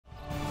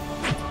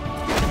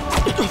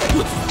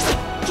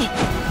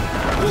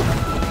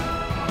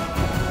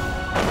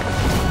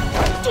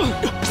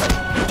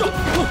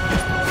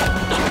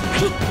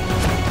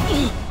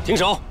停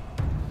手！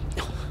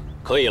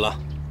可以了。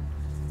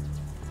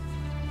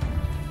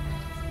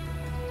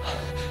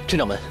陈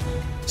掌门，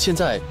现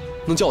在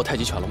能教我太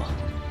极拳了吗？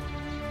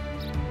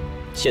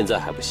现在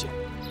还不行。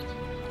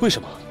为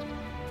什么？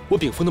我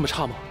禀赋那么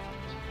差吗？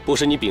不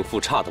是你禀赋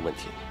差的问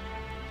题，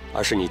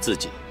而是你自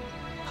己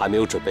还没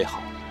有准备好。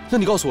那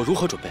你告诉我如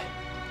何准备？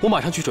我马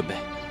上去准备。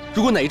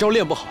如果哪一招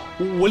练不好，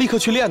我立刻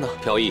去练呢。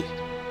飘逸，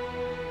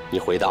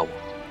你回答我，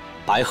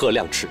白鹤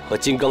亮翅和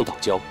金刚捣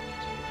交，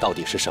到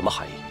底是什么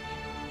含义？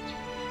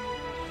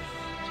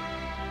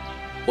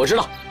我知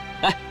道。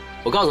哎，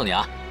我告诉你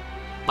啊，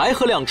白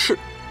鹤亮翅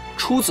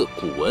出自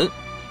古文，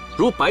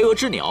如白鹅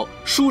之鸟，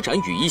舒展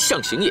羽翼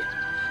象形也。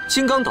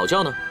金刚捣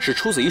交呢，是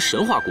出自于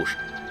神话故事。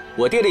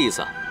我爹的意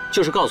思啊，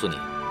就是告诉你，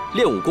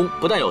练武功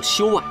不但要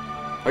修外，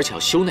而且要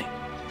修内。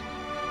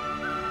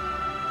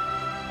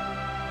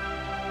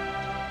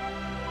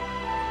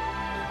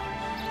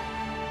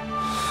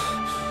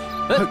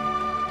哎，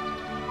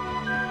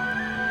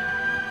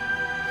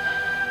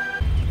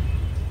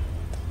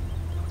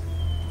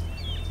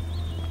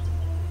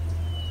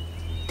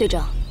队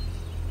长，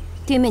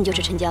对面就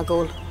是陈家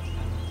沟了。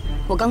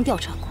我刚调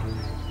查过，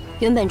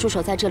原本驻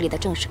守在这里的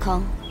郑世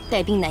康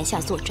带兵南下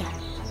作战，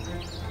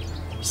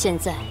现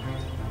在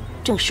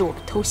正是我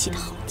们偷袭的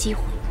好机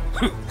会。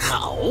哼，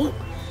好，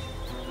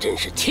真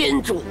是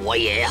天助我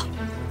也呀！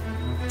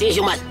弟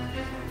兄们，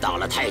到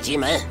了太极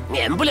门，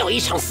免不了一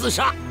场厮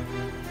杀，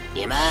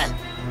你们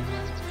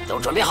都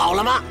准备好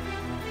了吗？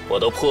我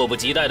都迫不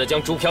及待地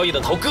将朱飘逸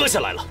的头割下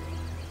来了。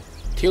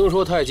听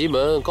说太极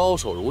门高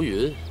手如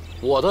云，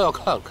我倒要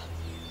看看，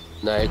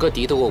哪个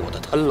敌得过我的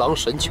贪狼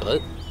神拳？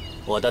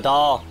我的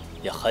刀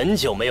也很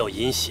久没有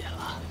饮血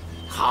了。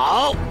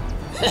好，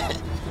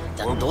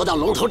等夺到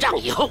龙头杖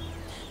以后，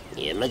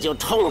你们就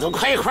痛痛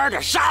快快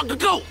的杀个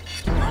够！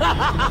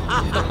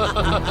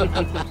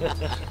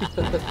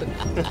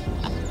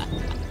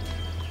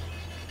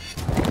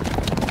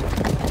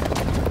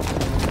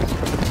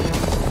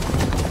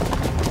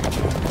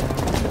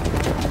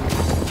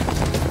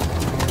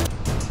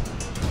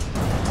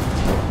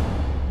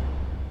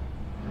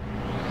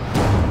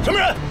什么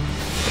人？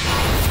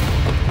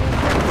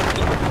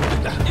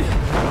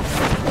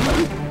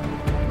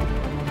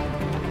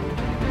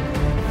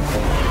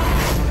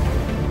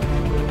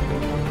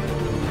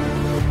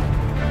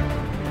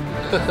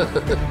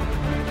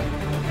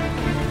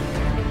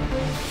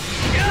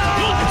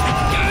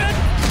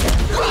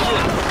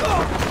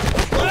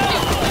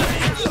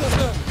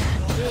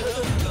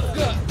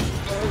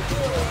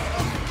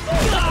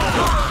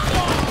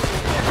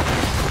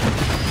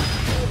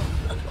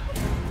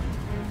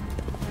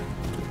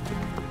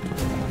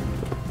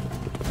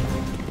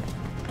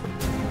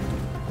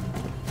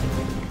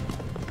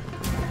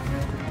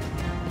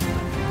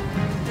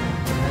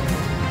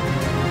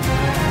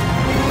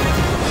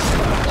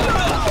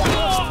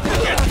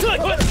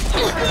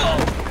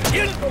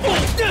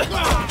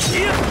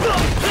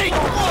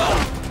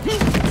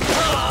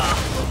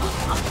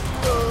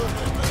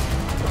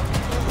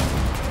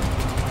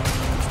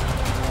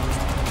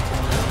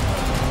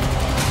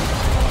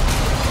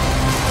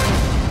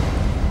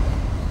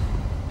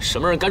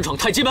什么人敢闯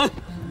太极门？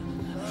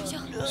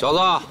小子，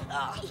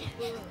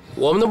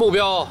我们的目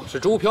标是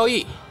朱飘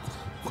逸，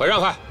快让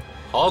开！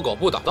好狗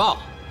不挡道。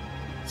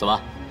怎么，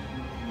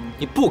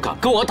你不敢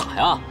跟我打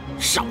呀？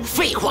少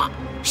废话，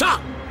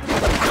上！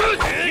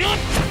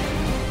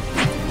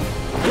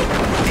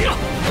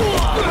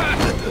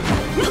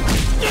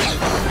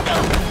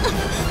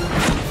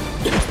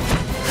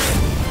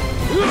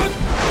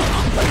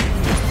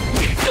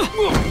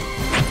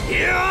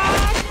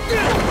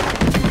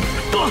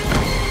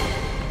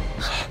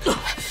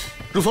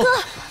如风，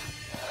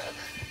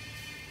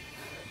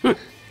哼，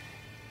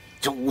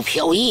朱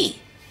飘逸，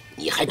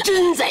你还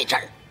真在这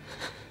儿，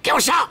给我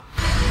上！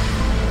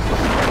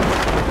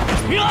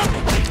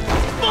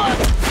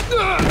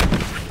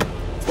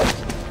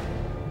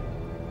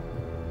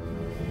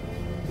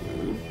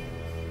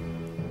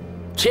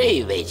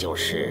这位就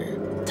是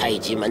太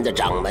极门的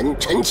掌门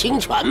陈清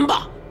泉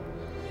吧？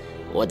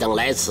我等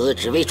来此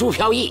只为朱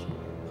飘逸，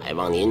还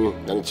望您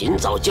能尽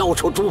早交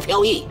出朱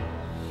飘逸，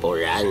不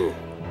然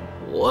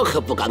我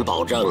可不敢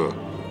保证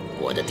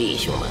我的弟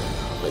兄们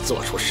会做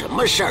出什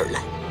么事儿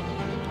来。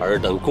尔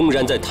等公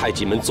然在太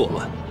极门作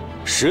乱，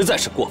实在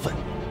是过分，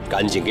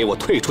赶紧给我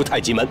退出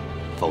太极门，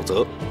否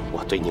则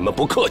我对你们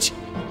不客气。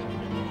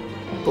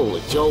不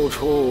交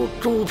出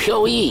朱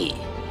飘逸，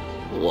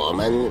我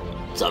们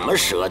怎么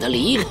舍得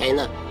离开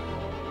呢？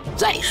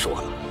再说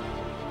了，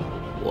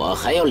我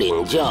还要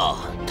领教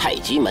太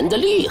极门的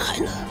厉害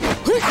呢。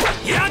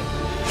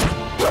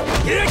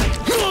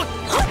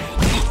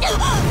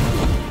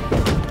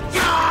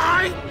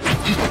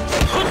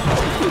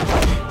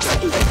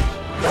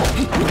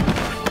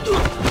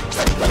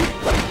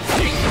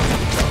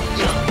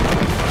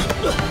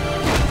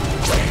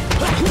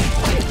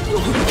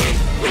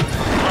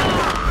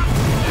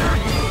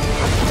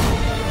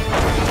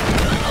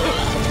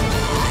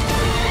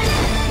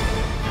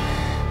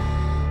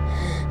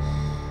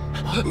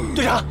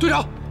队长，队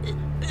长，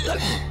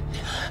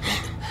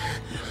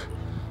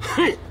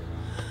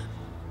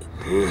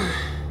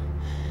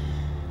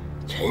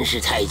陈氏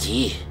太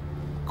极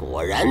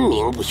果然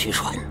名不虚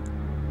传。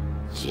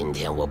今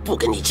天我不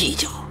跟你计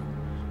较，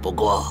不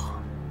过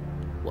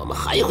我们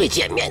还会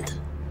见面的，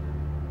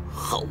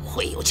后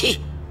会有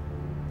期。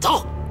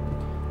走。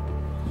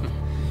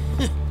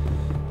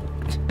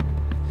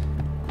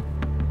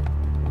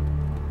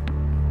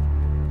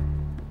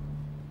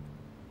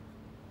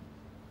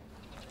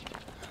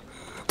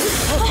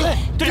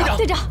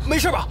队长，没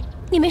事吧？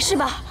你没事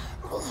吧？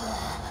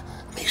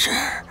没事。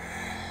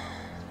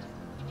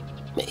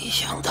没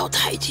想到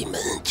太极门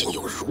竟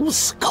有如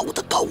此高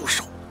的高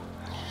手，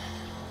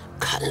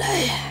看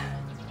来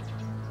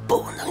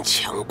不能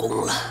强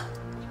攻了。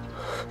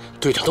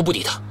队长都不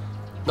理他，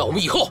那我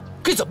们以后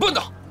该怎么办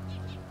呢？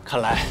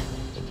看来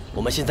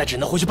我们现在只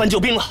能回去搬救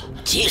兵了。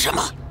急什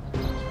么？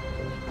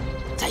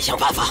再想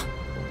办法。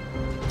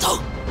走。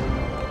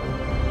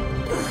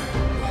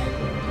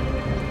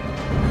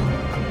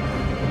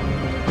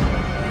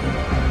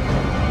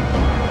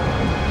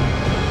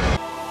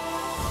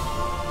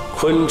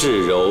坤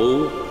至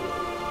柔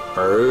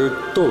而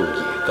动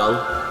也刚，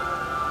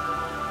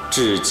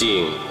至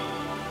静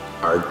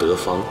而得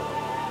方，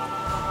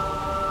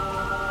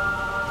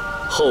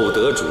厚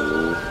得主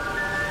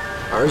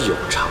而有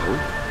常，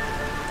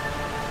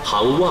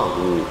行万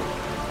物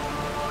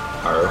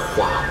而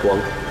化光。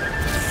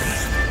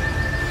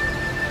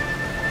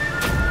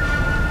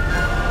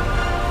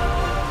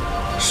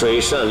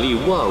水善利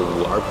万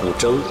物而不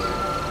争，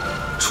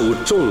处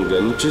众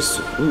人之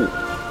所恶，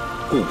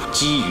故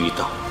几于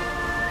道。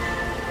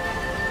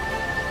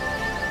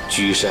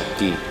居善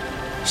地，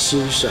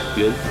心善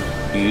渊，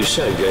与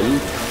善人，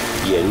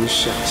言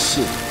善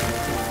信。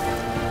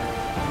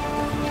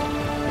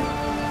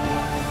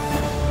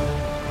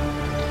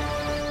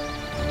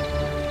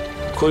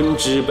鲲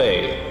之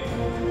辈，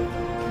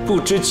不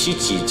知其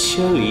几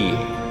千里也。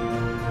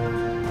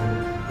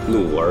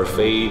怒而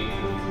飞，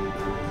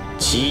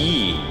其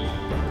翼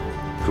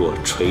若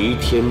垂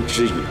天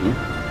之云。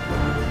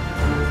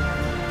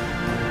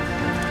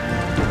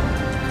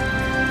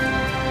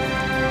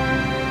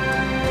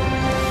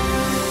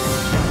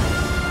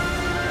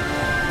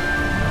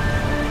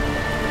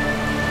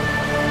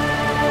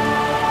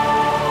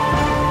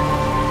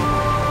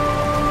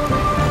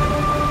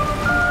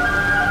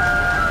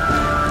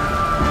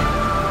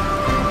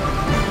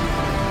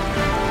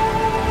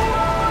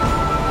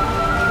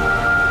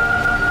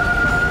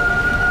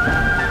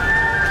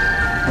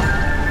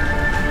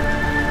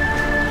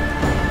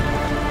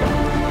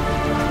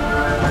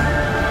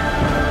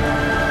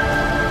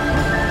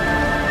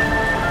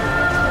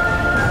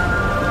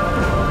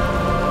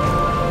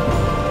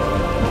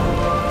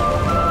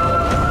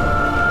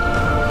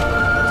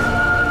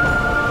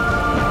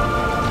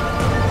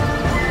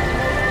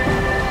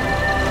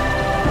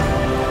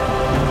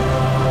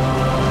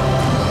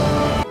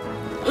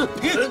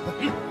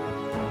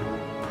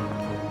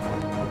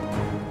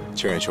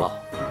清源兄，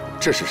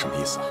这是什么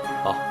意思啊？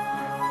哦，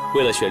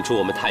为了选出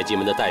我们太极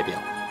门的代表，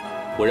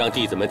我让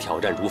弟子们挑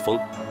战如风，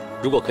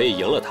如果可以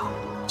赢了他，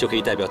就可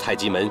以代表太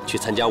极门去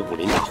参加武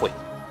林大会。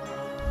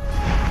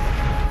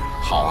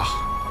好啊，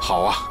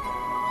好啊。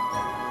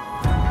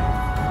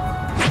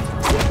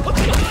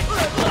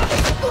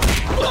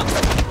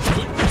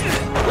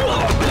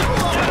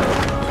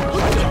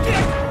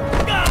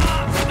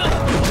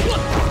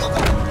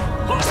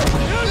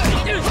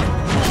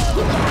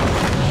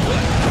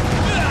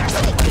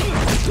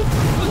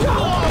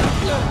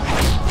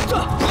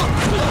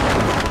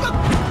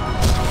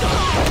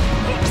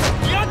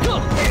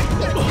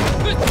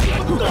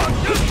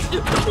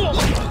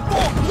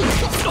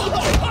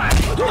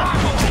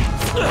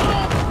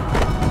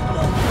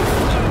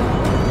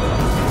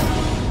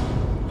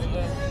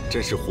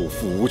真是虎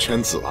父无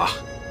犬子啊！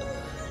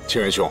清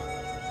源兄，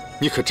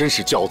你可真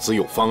是教子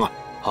有方啊！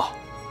好，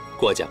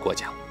过奖过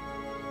奖。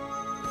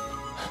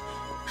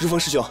如风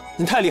师兄，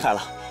你太厉害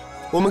了，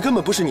我们根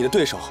本不是你的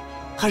对手，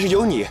还是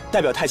由你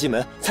代表太极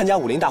门参加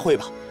武林大会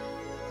吧。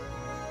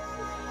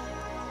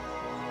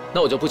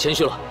那我就不谦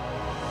虚了。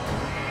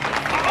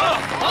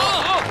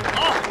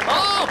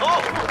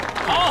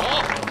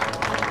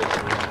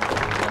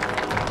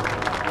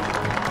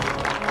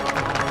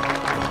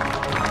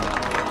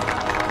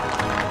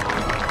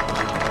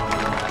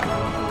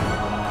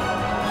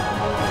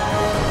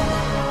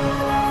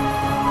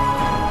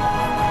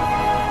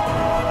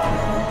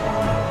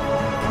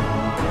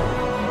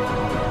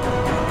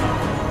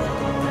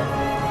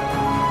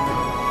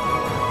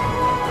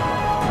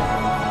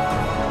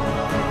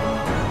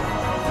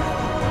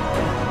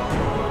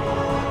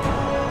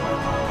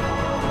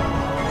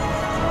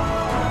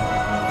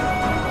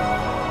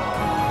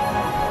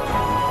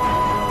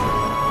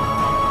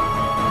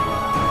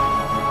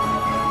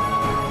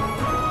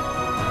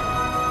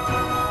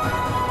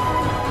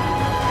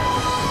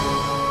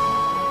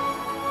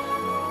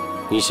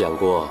你想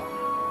过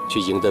去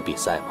赢得比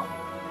赛吗？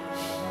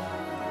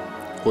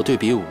我对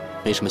比武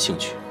没什么兴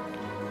趣，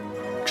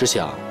只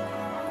想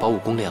把武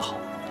功练好。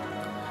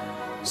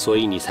所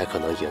以你才可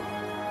能赢。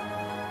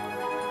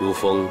如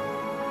风，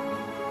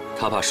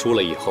他怕输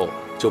了以后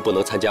就不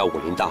能参加武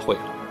林大会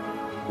了，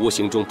无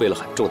形中背了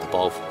很重的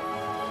包袱。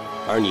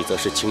而你则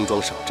是轻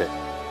装上阵，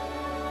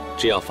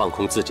只要放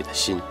空自己的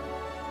心，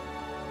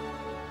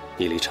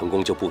你离成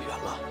功就不远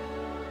了。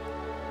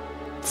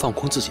放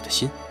空自己的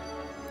心？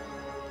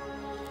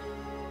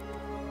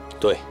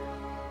对，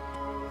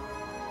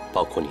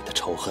包括你的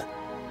仇恨。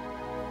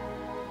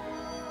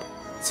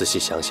仔细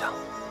想想。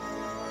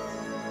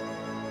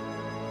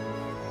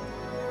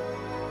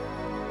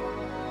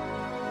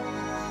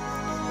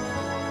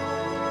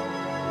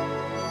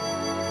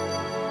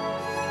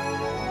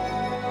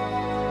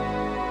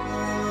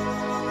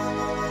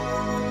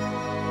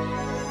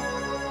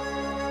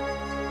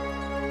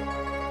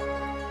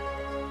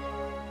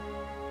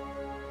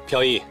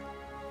 飘逸，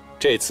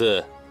这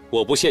次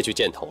我不屑去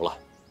见头了，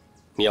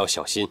你要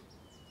小心。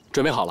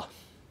准备好了。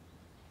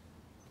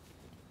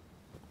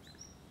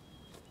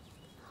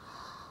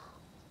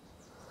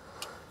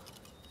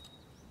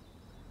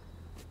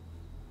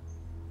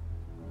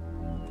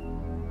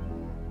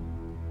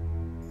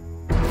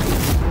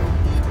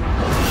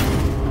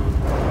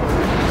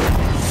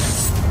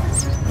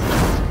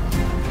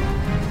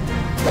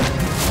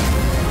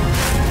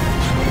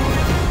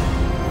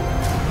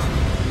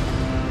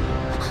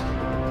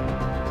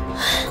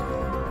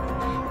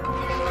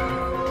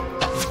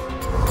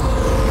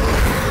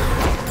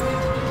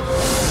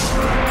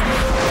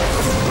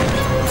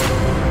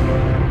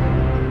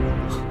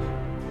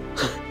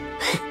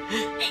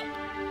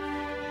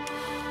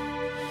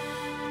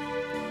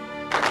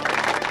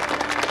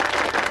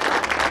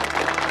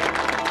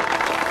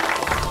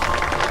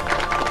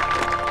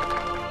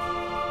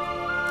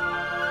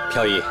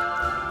飘逸，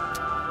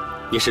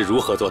你是如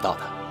何做到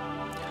的？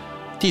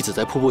弟子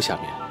在瀑布下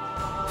面，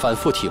反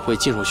复体会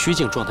进入虚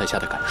静状态下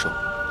的感受。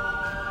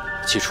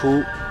起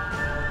初，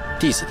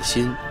弟子的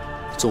心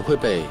总会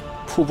被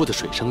瀑布的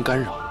水声干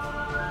扰，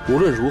无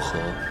论如何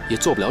也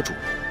做不了主，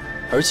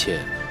而且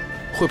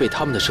会被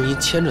他们的声音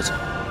牵着走。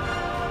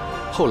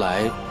后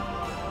来，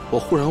我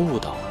忽然悟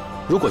到，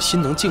如果心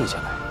能静下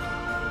来，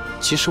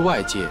其实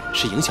外界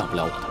是影响不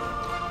了我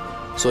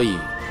的，所以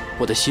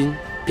我的心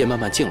便慢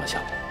慢静了下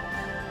来。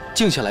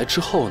 静下来之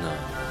后呢，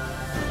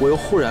我又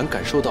忽然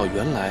感受到，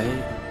原来，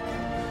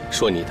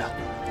说你的，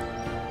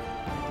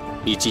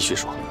你继续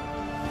说。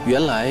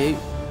原来，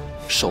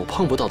手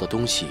碰不到的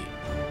东西，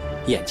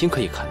眼睛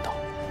可以看到；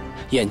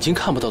眼睛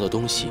看不到的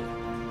东西，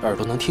耳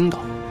朵能听到；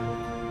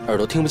耳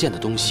朵听不见的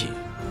东西，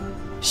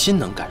心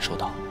能感受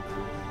到。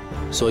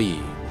所以，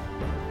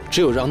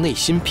只有让内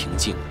心平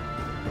静，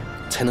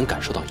才能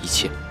感受到一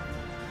切。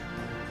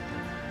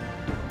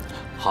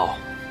好，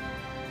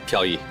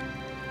飘逸。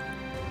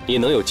 你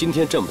能有今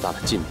天这么大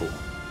的进步，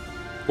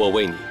我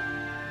为你，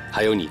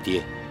还有你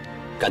爹，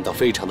感到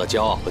非常的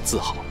骄傲和自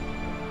豪。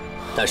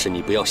但是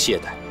你不要懈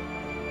怠，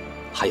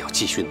还要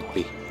继续努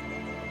力。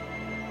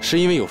是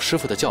因为有师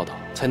父的教导，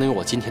才能有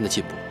我今天的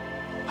进步，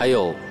还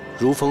有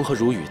如风和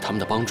如雨他们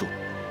的帮助。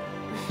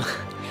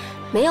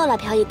没有了，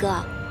飘逸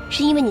哥，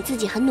是因为你自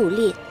己很努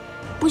力，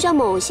不像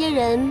某些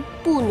人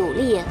不努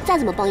力，再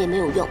怎么帮也没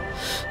有用。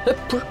哎，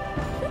不是。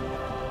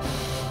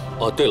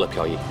哦，对了，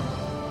飘逸。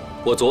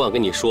 我昨晚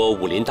跟你说，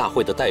武林大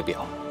会的代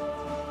表，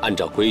按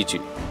照规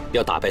矩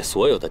要打败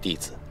所有的弟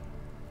子。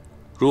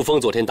如风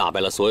昨天打败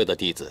了所有的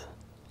弟子，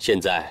现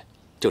在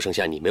就剩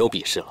下你没有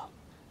比试了。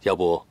要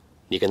不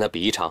你跟他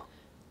比一场？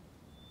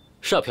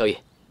是啊，飘逸，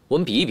我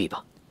们比一比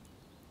吧。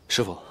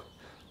师父，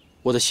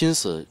我的心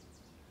思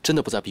真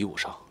的不在比武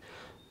上，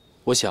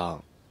我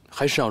想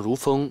还是让如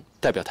风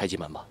代表太极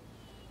门吧。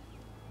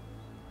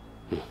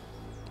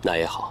那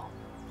也好，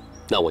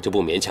那我就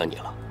不勉强你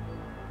了。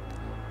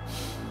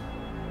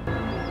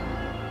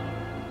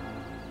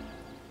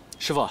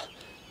 师父，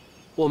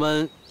我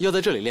们要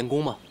在这里练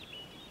功吗？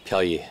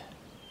飘逸，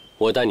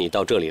我带你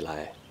到这里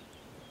来，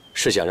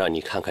是想让你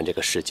看看这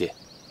个世界。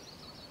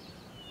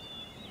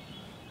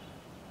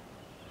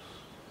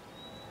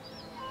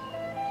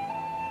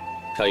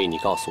飘逸，你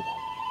告诉我，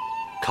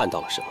看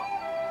到了什么？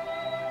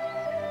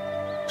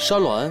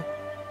山峦、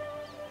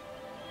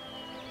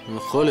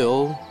河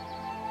流、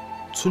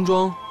村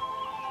庄、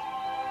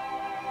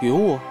云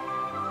雾。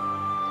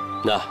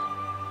那，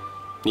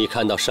你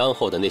看到山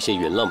后的那些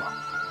云了吗？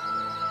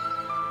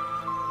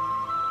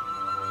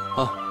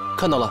 啊，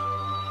看到了。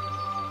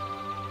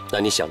那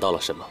你想到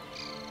了什么？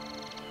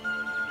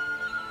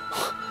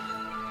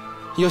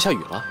要下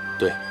雨了。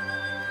对。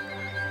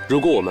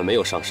如果我们没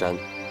有上山，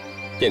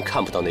便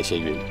看不到那些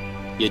云，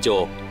也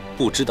就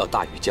不知道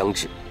大雨将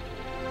至。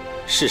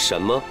是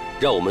什么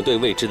让我们对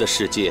未知的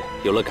世界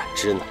有了感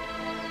知呢？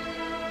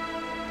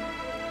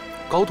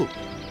高度。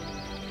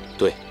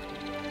对，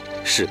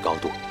是高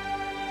度，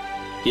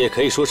也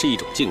可以说是一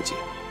种境界。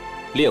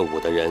练武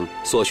的人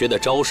所学的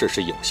招式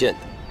是有限的。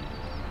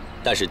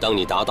 但是，当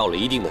你达到了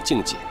一定的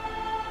境界，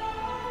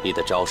你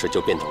的招式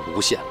就变得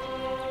无限了。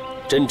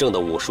真正的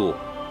武术，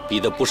比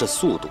的不是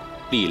速度、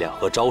力量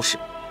和招式，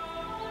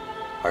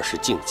而是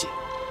境界。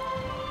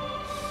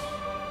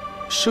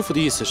师父的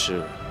意思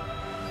是，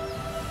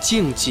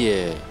境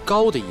界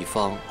高的一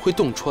方会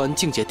洞穿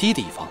境界低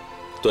的一方。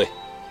对，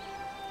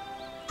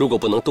如果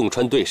不能洞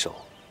穿对手，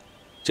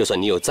就算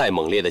你有再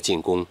猛烈的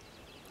进攻，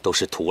都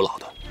是徒劳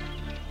的。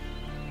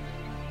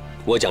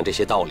我讲这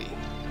些道理，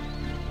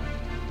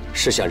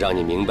是想让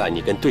你明白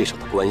你跟对手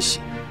的关系。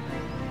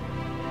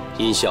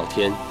殷啸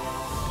天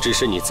只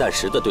是你暂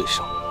时的对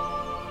手，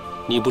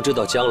你不知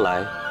道将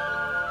来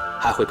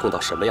还会碰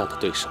到什么样的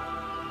对手。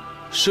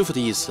师傅的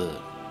意思，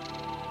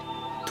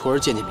徒儿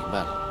渐渐明白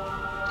了。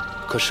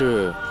可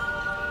是，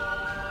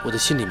我的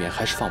心里面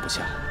还是放不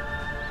下。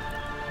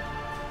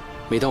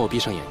每当我闭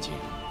上眼睛，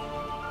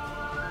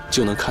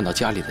就能看到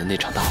家里的那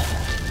场大火，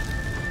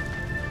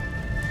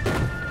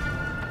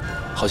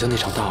好像那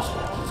场大火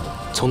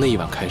从那一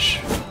晚开始，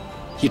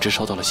一直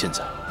烧到了现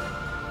在，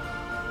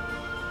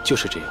就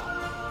是这样，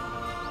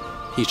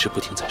一直不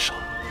停在烧。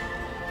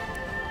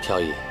飘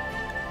逸，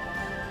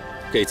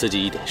给自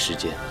己一点时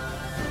间。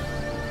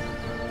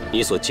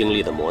你所经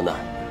历的磨难，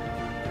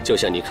就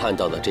像你看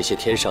到的这些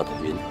天上的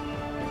云，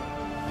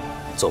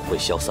总会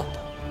消散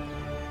的。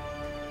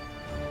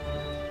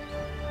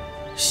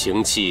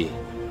行气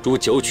如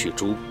九曲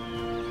珠，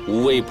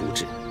无微不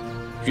至；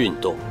运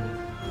动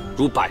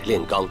如百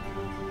炼钢，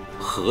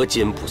河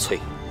坚不摧；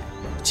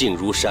静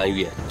如山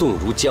岳，动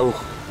如江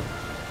河；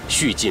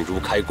蓄劲如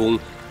开弓，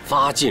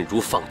发劲如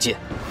放箭；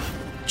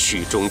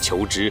曲中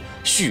求直，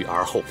蓄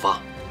而后发。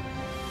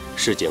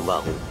世间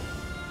万物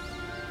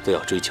都要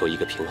追求一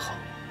个平衡，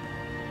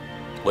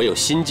唯有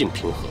心境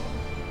平和，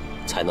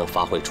才能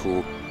发挥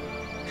出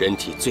人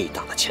体最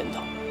大的潜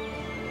能。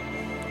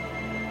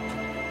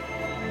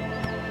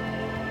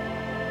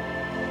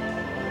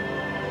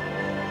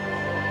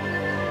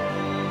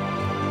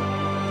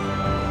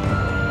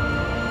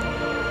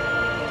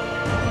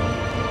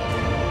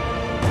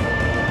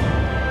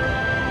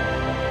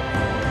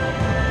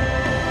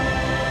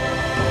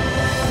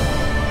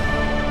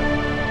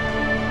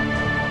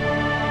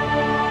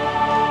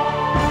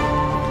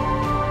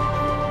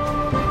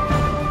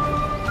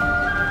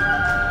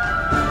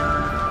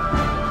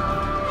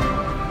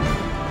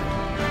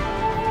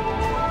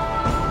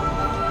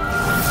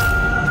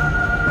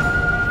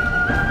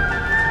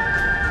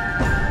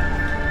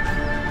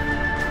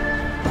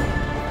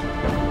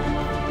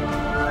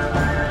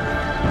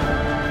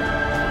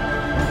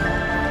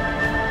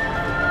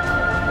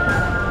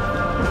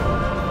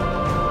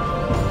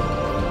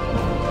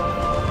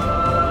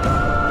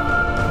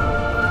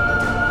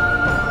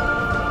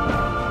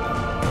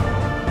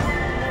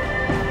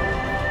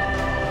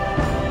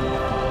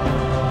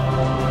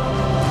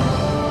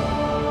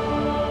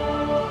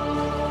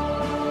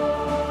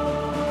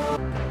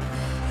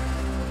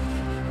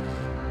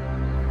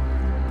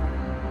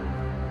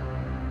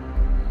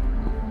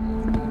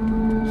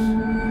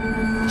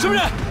什么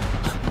人？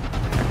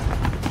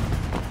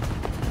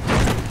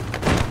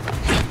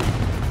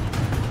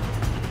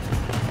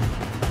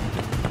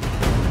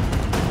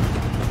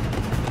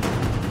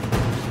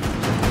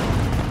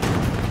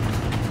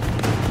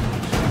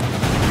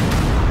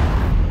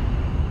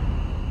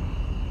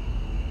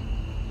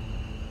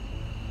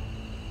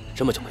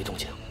这么久没动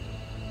静，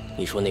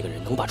你说那个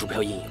人能把朱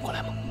飘逸引过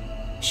来吗？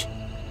嘘，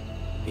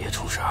别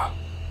出声。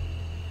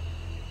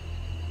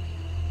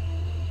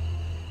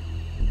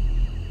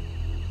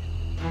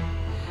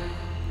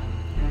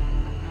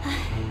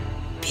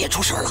别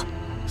出声了，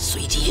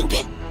随机应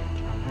变。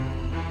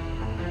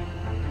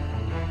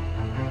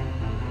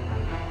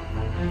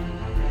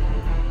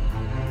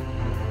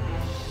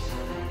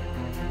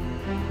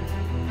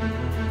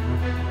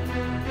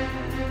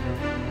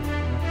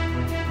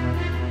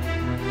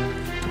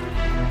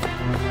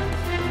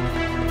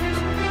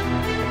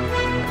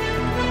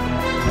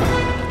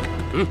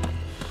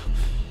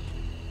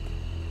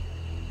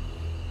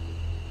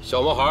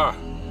小毛孩，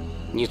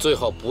你最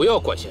好不要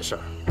管闲事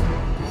儿，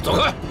走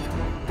开！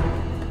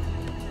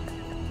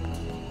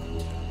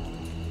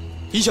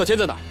殷啸天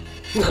在哪儿？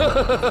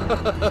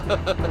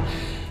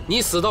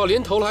你死到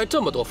临头了，还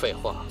这么多废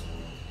话！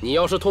你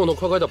要是痛痛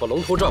快快的把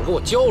龙头罩给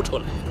我交出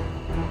来，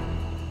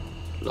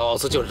老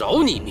子就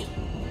饶你一命。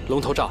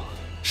龙头罩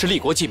是立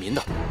国济民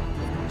的，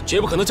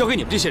绝不可能交给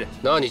你们这些人。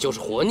那你就是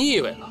活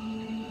腻味了，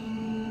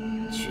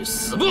去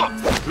死吧！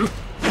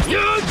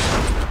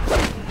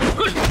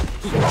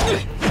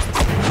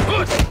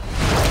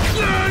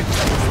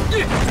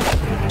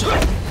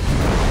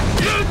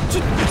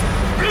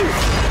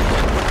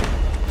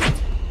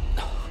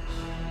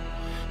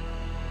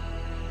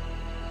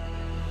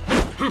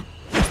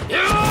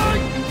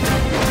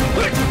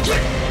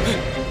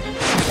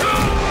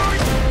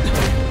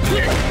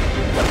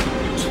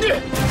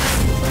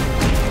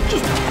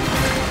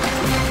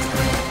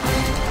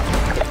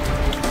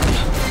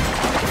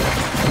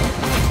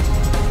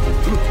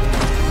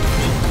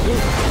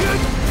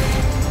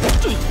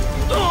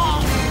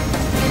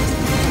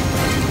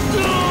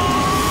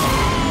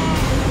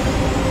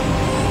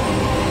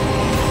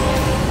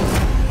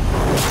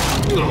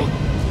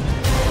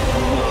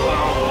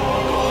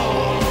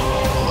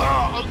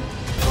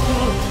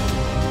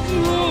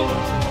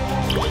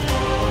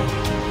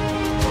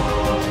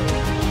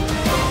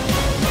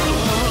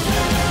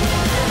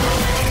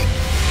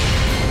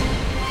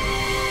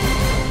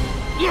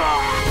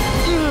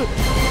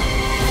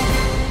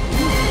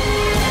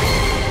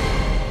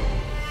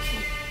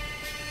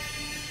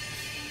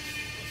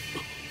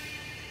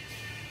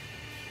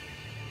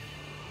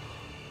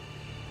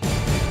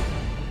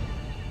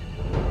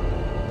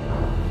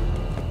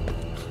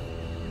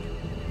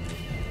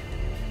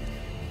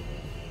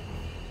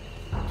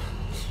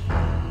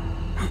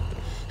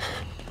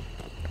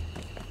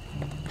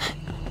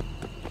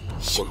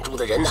姓朱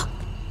的人呢？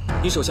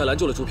你手下拦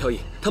住了朱飘逸，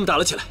他们打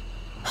了起来。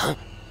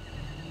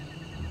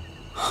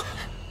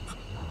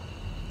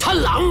贪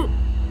狼，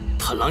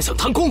贪狼想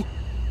贪功，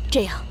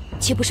这样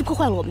岂不是破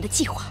坏了我们的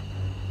计划？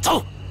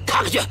走，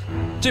看看去。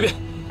这边。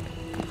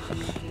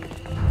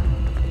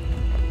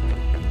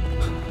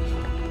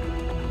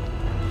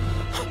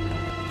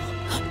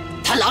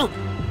贪狼，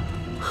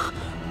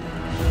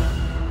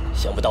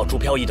想不到朱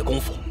飘逸的功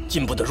夫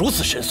进步得如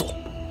此神速。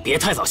别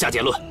太早下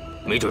结论，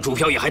没准朱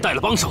飘逸还带了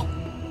帮手。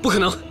不可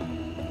能，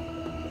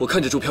我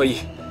看着朱飘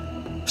逸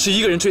是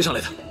一个人追上来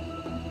的。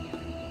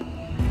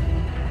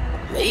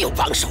没有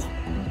帮手，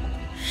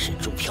是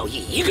朱飘逸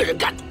一个人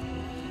干的。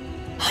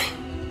哎，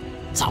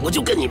早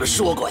就跟你们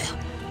说过呀，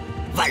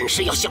万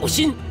事要小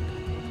心。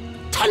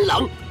贪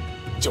狼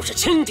就是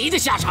轻敌的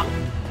下场。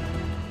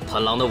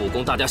贪狼的武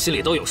功大家心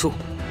里都有数，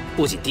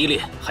不仅低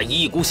劣，还一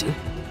意孤行，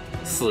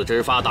四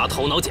肢发达，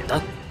头脑简单，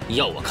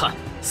要我看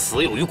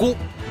死有余辜。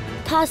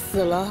他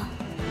死了，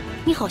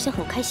你好像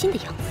很开心的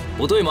样子。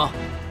不对吗？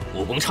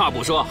武功差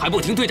不说，还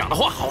不听队长的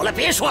话。好了，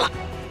别说了。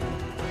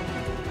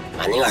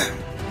安宁儿，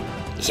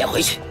你先回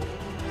去，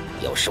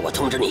有事我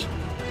通知你。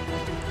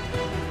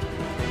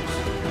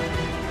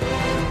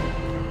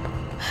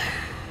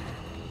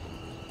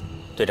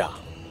队长，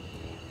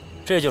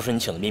这就是你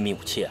请的秘密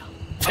武器啊？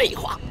废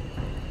话，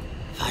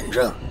反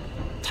正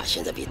他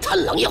现在比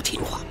贪狼要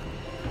听话。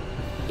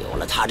有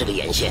了他这个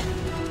眼线，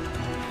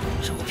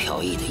周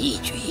飘逸的一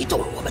举一动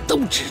我们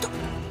都知道，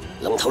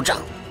龙头杖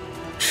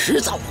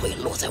迟早会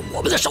落在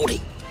我们的手里。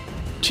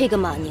这个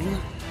马宁儿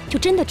就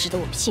真的值得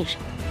我们信任？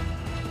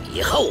以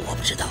后我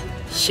不知道，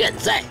现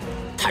在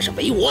他是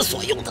为我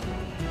所用的。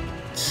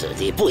此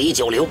地不宜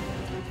久留，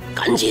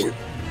赶紧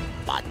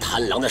把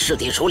贪狼的尸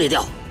体处理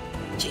掉，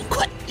尽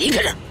快离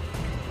开这儿。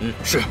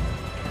是。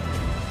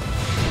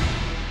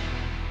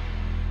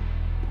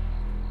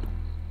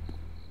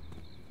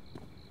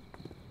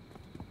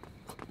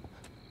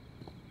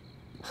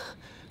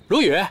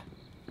如雨，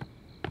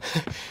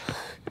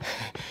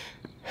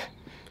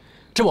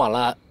这么晚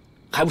了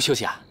还不休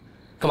息啊？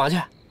干嘛去？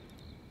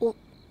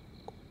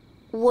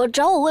我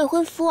找我未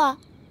婚夫啊。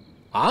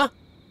啊？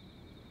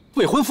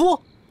未婚夫？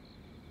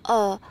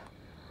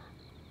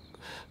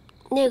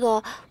那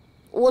个，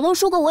我都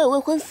说过我有未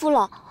婚夫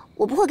了，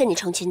我不会跟你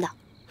成亲的。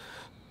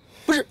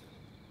不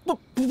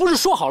是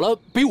说好了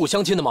比武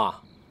相亲的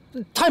吗？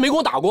他也没跟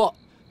我打过，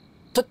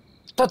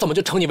他怎么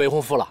就成你未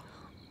婚夫了？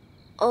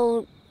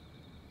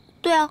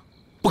对啊。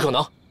不可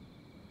能，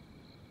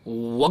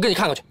我给你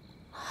看看去。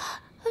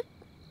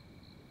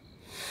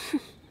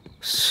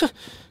这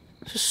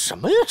什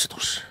么呀？这都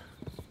是。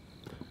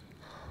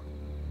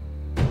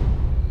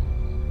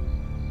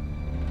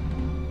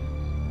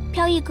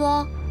飘逸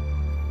哥，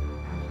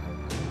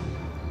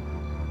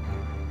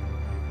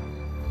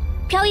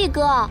飘逸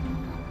哥。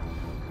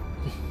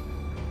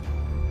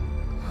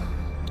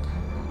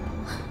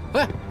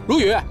哎，如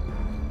雨。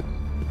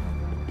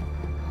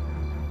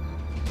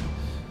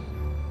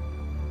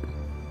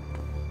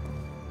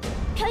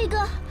飘逸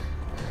哥，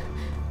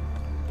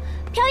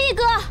飘逸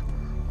哥，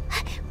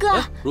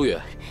哥，如雨，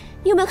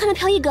你有没有看到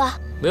飘逸哥？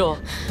没有啊，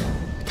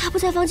他不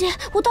在房间，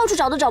我到处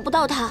找都找不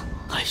到他。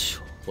哎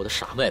呦，我的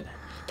傻妹妹，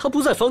他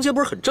不在房间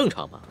不是很正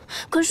常吗？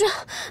可是，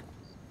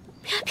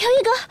飘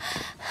逸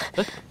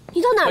哥，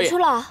你到哪儿去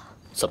了？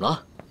怎么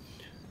了？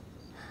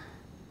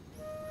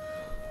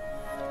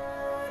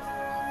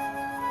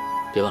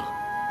别忘了，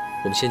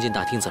我们先进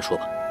大厅再说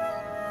吧。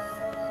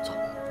走。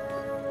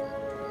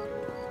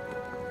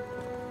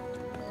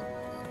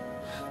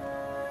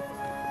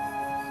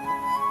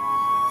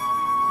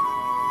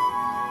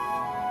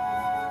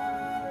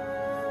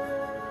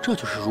这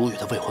就是如雨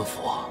的未婚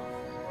夫啊！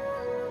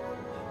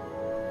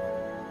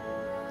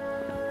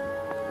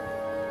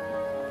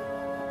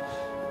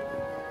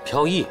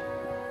飘逸，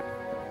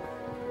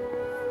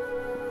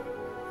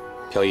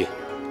飘逸，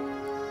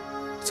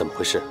怎么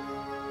回事？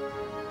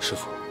师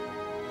傅，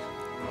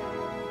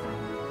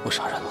我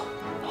杀人了。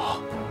啊？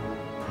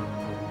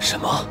什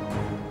么？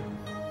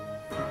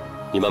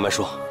你慢慢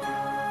说。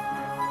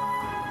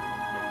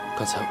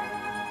刚才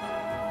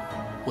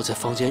我在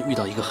房间遇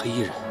到一个黑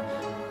衣人，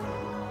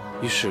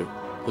于是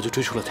我就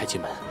追出了太极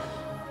门。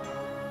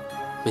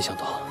没想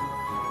到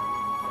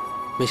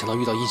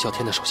遇到殷啸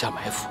天的手下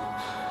埋伏。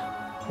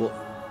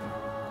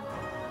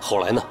后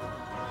来呢？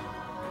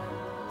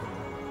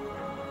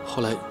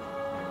后来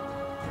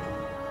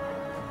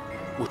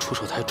我出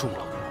手太重了，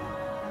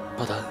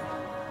把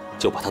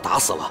他打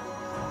死了。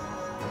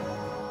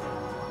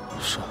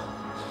是，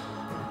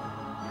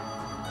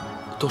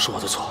都是我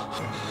的错。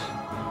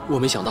我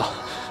没想到，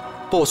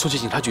把我送去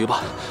警察局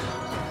吧。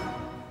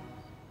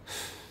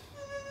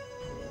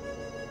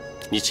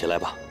你起来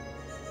吧。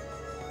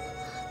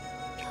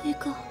飘逸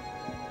哥。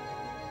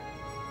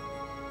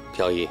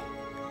飘逸，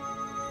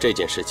这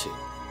件事情，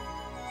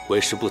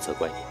为师不责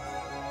怪你。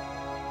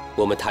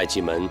我们太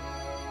极门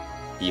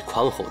以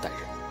宽厚待人，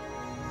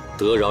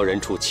得饶人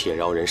处且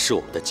饶人是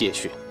我们的戒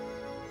训。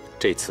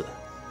这次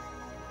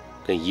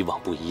跟以往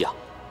不一样，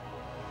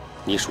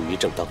你属于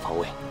正当防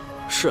卫。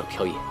是啊，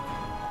飘逸，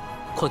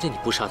况且你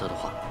不杀他的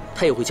话，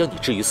他也会将你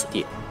置于死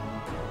地。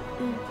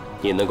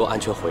你能够安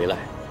全回来，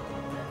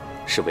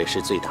是为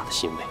师最大的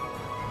欣慰。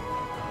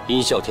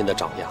殷啸天的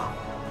爪牙，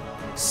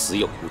死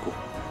有余辜，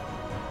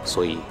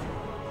所以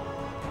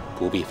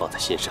不必放在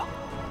心上。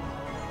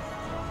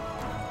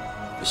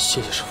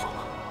谢谢师傅。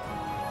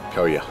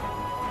飘逸啊，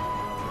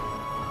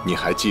你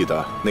还记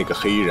得那个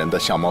黑衣人的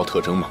相貌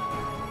特征吗？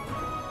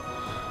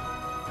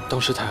当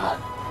时太暗，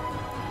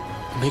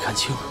没看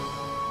清。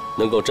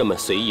能够这么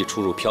随意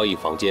出入飘逸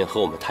房间和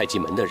我们太极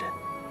门的人，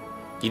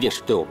一定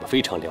是对我们非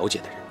常了解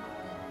的人。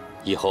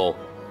以后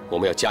我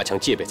们要加强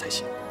戒备才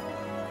行。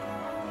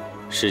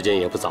时间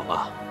也不早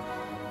了，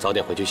早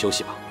点回去休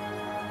息吧。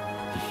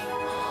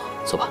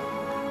走吧。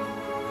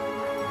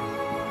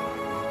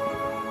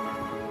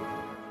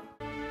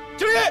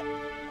敬礼！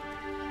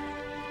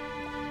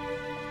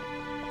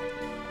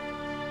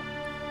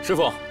师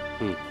傅，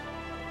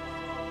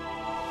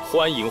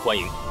欢迎欢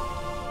迎。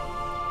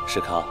世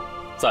康，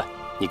在。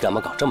你干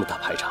嘛搞这么大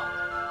排场？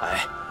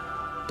哎，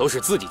都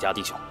是自己家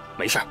弟兄，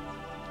没事儿。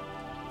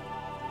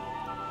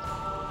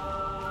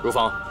如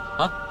风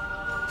啊，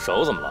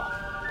手怎么了？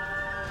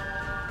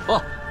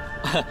哦，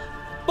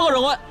报告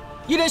长官，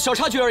一点小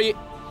插曲而已。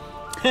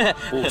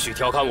不许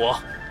调侃我。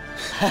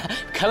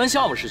开玩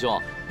笑嘛，师兄。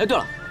哎，对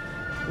了，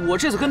我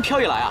这次跟飘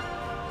逸来啊，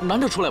难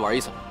得出来玩一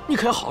次，你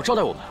可要好好招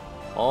待我们。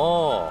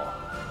哦，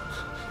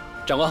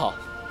长官好。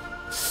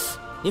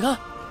你看。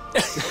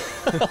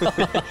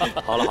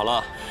好了好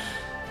了，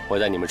我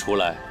带你们出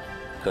来，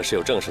可是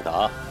有正事的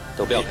啊，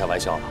都不要开玩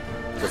笑了。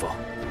师傅，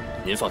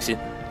您放心，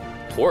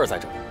徒儿在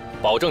这儿，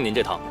保证您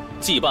这趟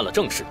既办了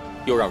正事，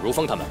又让如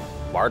风他们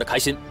玩得开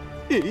心。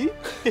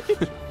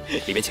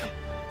里面请。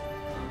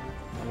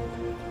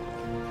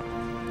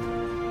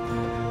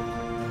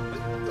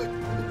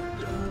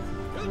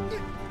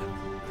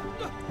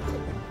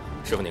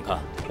师傅您看，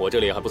我这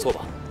里还不错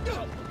吧？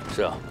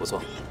是啊，不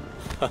错。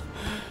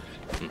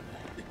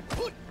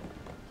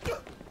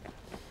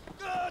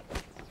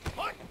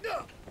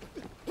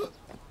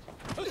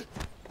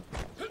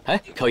哎，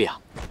飘逸啊，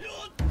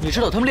你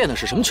知道他们练的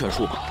是什么拳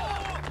术吗？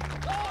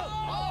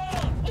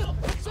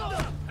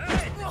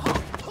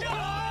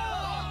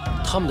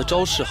他们的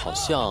招式好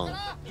像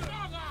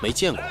没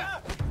见过。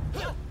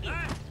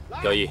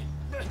飘逸，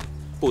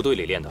部队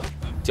里练的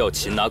叫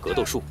擒拿格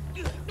斗术。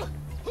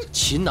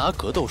擒拿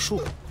格斗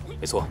术？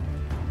没错，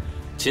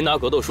擒拿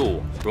格斗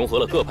术融合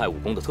了各派武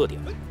功的特点，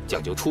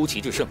讲究出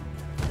奇制胜，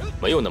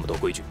没有那么多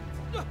规矩。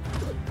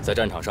在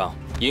战场上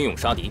英勇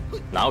杀敌，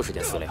哪有时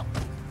间思量？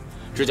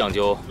只讲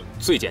究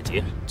最简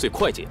洁、最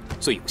快捷、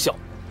最有效。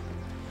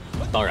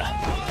当然，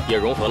也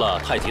融合了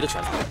太极的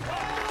拳法。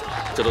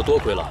这都多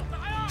亏了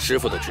师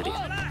傅的指点。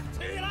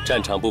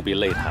战场不比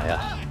擂台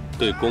啊，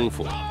对功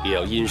夫也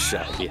要因势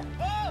而变。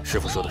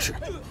师傅说的是，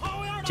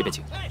这边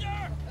请。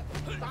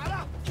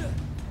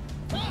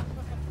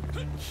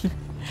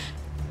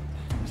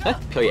哎，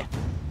飘逸，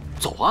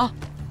走啊！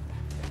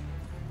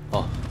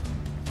哦。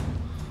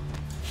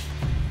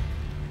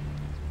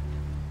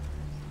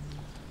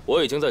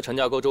我已经在陈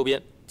家沟周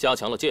边加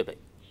强了戒备，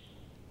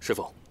师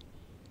傅，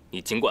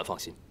你尽管放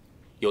心，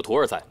有徒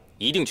儿在，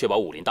一定确保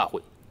武林大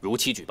会如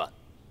期举办。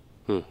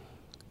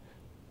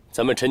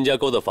咱们陈家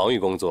沟的防御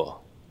工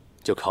作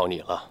就靠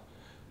你了。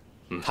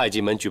太极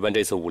门举办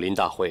这次武林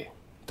大会，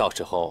到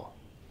时候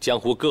江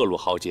湖各路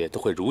豪杰都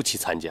会如期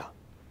参加。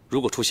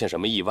如果出现什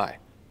么意外，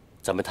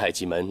咱们太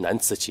极门难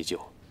辞其咎。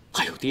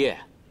哎呦，爹，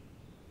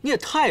你也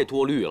太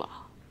多虑了。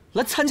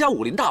来参加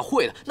武林大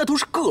会的那都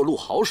是各路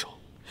好手。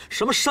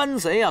什么山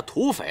贼啊、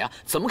土匪啊，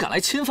怎么敢来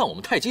侵犯我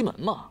们太极门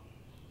嘛？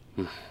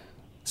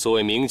所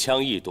谓明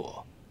枪易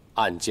躲，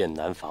暗箭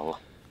难防啊。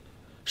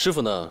师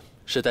傅呢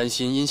是担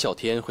心殷啸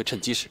天会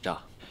趁机使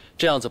诈，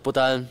这样子不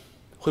单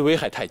会危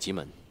害太极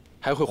门，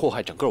还会祸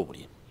害整个武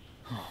林。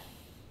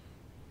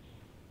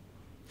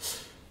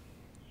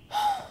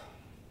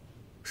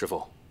师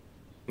傅，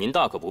您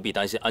大可不必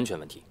担心安全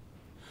问题，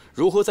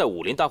如何在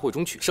武林大会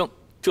中取胜，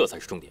这才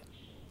是重点。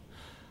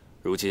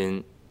如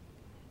今，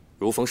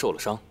如风受了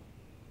伤。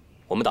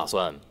我们打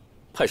算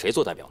派谁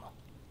做代表呢？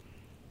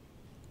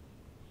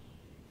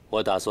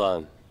我打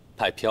算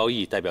派飘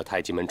逸代表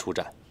太极门出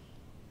战。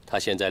他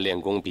现在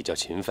练功比较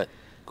勤奋，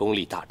功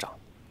力大涨，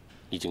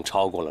已经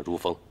超过了如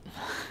风。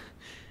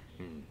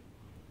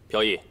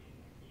飘逸，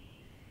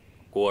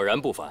果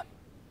然不凡，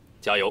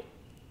加油，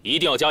一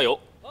定要加油！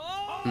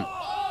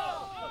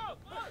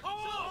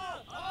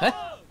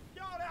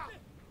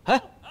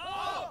哎，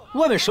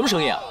外面什么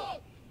声音啊？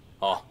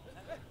哦，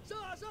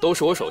都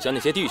是我手下那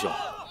些弟兄。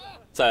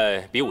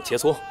在比武切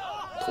磋，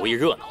图一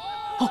热闹。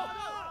哦，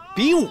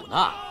比武呢？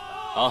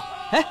啊！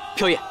哎，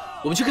飘逸，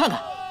我们去看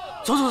看。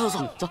走走走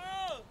走走。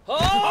不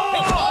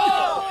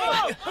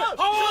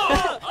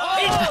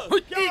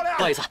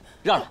好意思，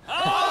让让。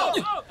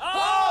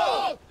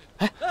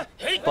哎，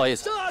不好意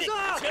思。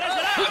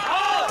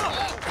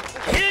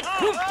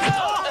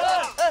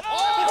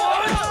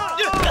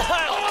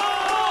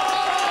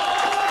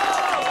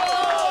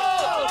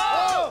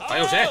还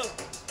有谁？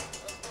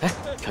哎，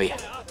飘逸，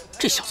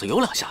这小子有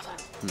两下子。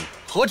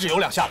何止有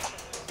两下子，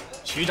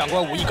曲长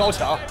官武艺高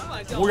强，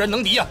无人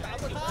能敌呀！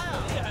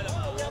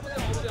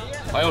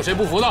还有谁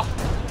不服的？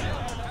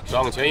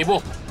上前一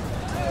步。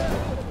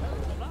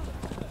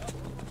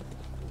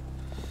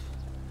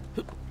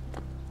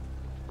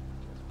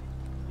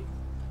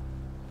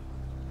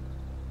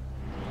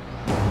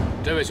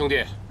这位兄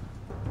弟，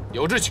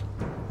有志气，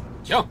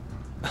请。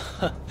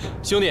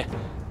兄弟，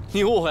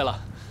你误会了。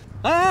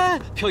哎，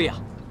飘逸啊，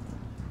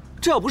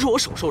这要不是我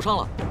手受伤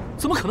了，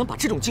怎么可能把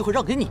这种机会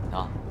让给你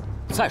呢？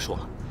再说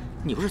了，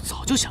你不是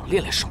早就想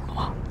练练手了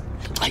吗？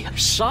哎呀，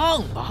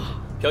上吧，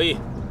飘逸。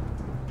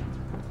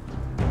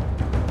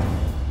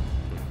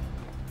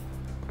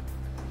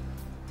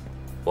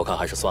我看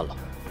还是算了。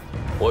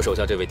我手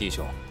下这位弟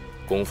兄，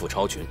功夫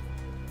超群。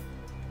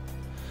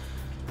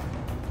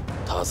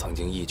他曾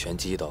经一拳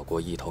击倒过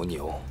一头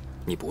牛，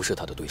你不是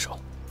他的对手。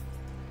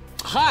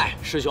嗨，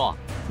师兄，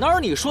哪有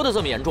你说的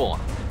这么严重啊？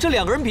这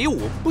2个人比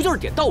武，不就是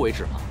点到为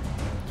止吗？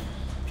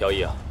飘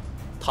逸啊，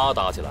他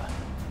打起来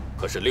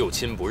可是六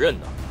亲不认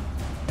呢。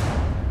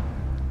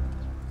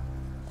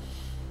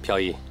飘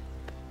逸，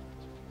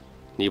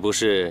你不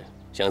是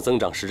想增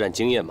长实战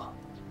经验吗？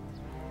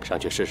上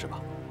去试试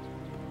吧。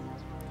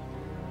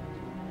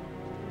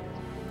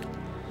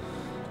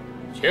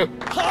请。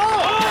好，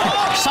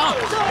上！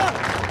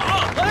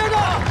来人呐！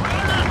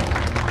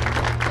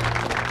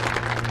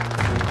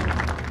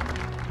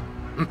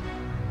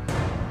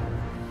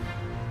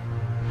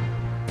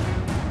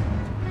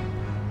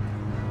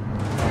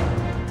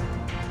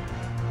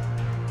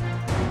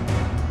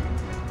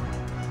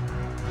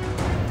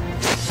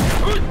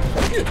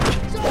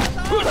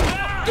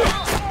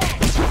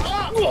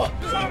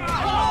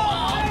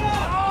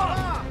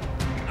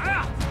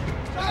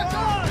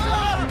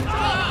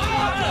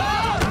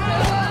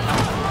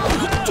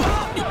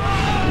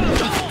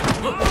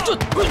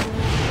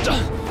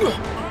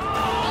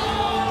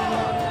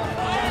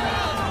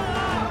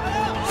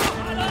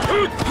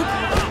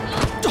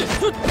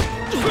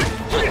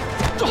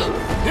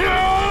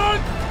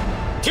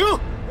停！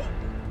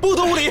不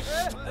得无礼！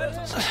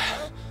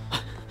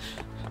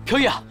飘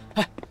逸啊，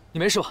哎，你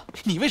没事吧？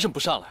你为什么不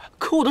上来？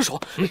可我的手，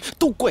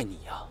都怪你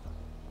呀！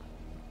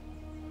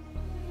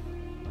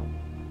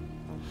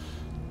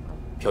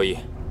飘逸，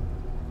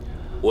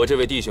我这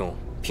位弟兄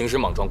平时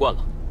莽撞惯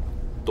了，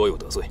多有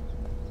得罪。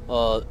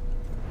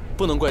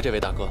不能怪这位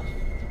大哥，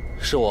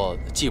是我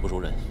技不如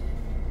人。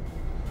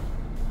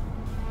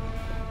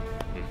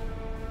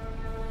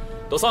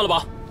都散了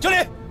吧，经理。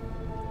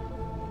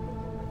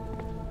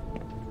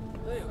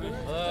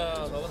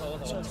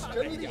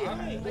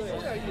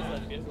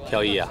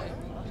飘逸啊，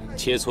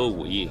切磋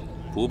武艺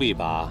不必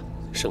把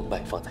胜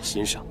败放在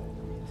心上。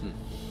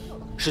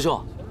师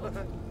兄，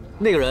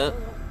那个人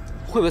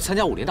会不会参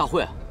加武林大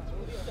会啊？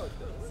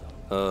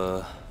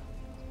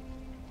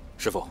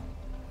师傅，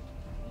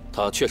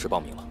他确实报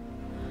名了。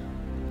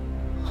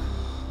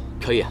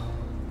飘逸，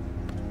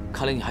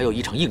看来你还有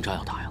一场硬仗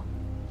要打呀。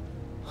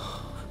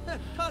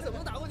他怎么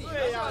能打过你？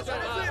对呀，最厉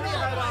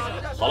害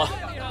了。好了，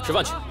吃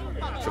饭去，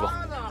师傅。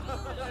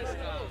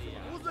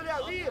不自量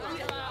力了。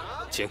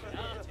请。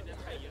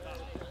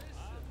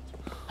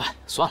哎，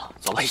算了，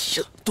走吧。哎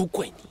呀，都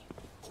怪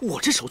你，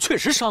我这手确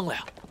实伤了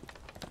呀。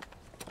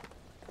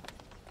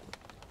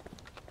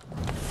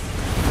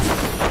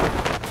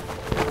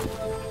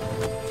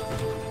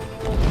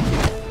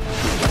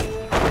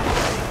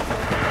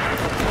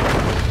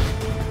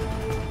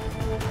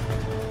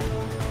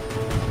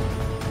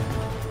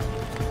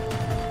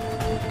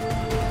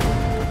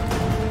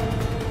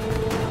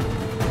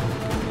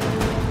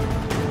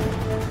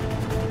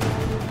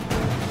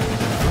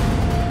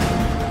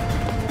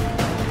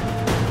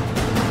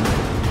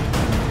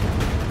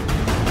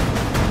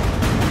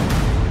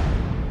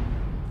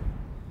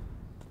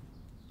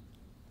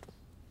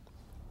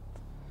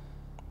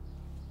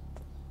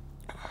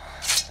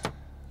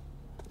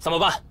怎么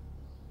办？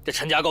这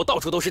陈家沟到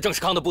处都是郑世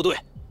康的部队，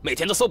每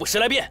天都搜捕10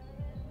来遍。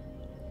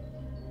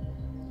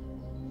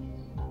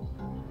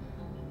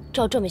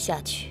照这么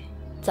下去，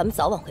咱们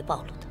早晚会暴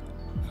露的。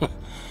哼，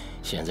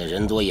现在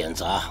人多眼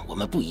杂，我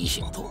们不宜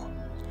行动。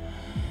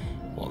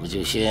我们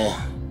就先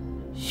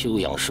休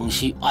养生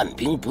息，按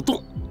兵不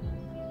动。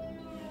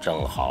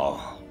正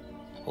好，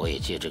我也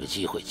借这个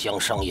机会将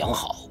伤养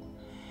好。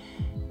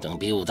等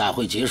比武大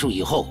会结束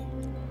以后，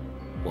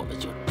我们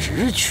就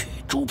直取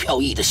朱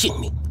飘逸的性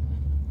命。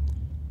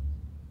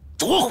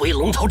夺回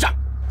龙头帐。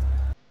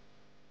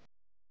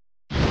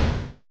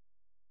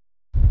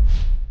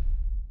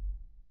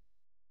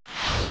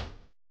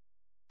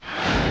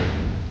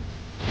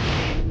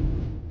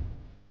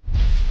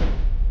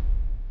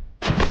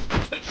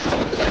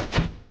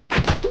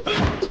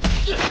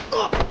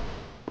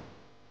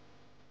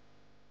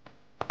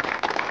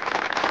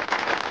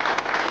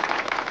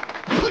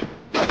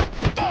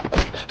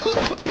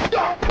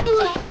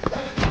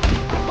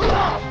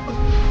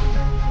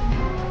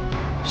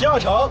下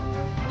场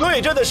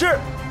对阵的是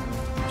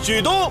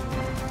许东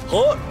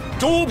和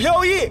朱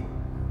飘逸。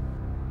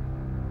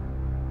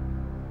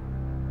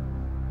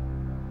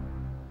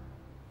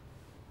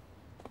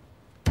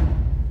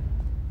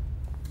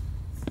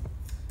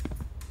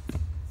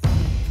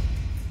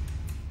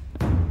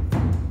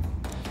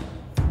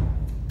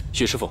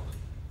许师傅，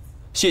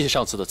谢谢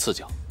上次的赐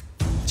教，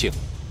请。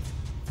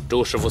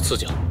周师傅赐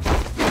教。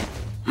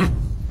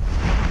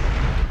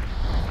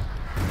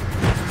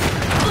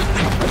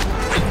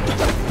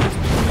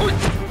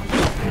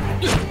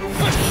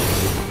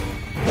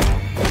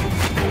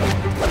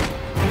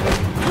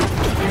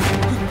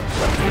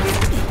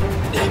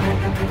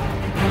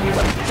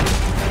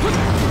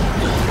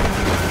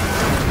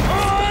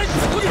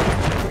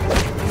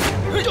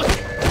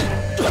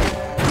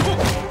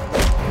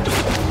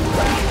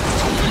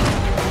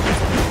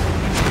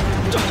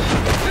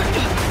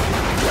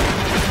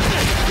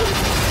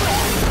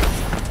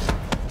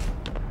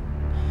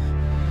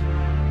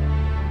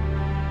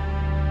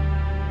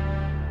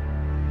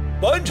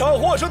本场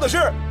获胜的是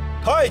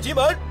太极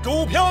门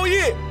主飘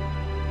逸。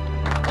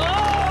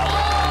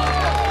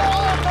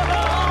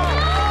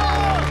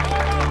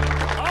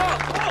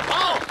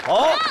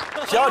好，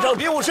下场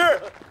比武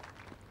是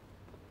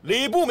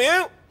李不明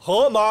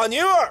和马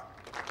宁儿。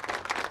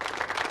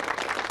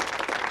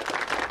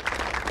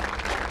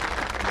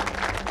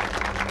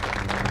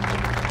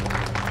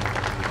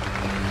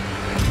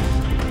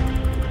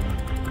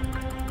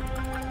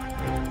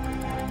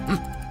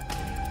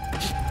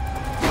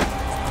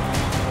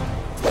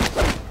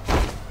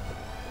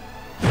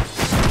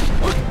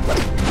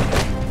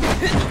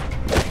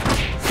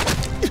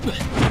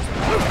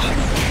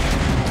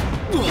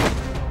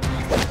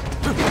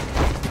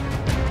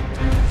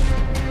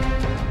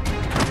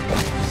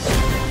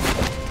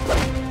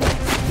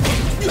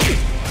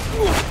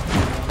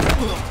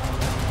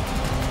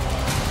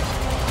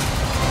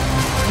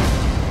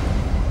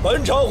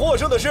本场获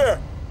胜的是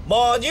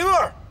马宁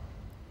儿。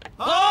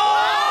好，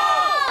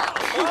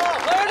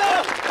来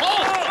人，好，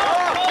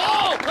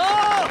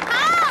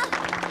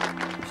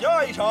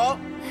下一场，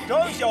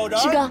张小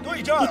然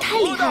对战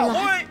何大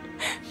辉。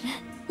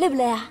累不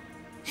累啊？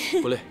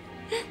不累。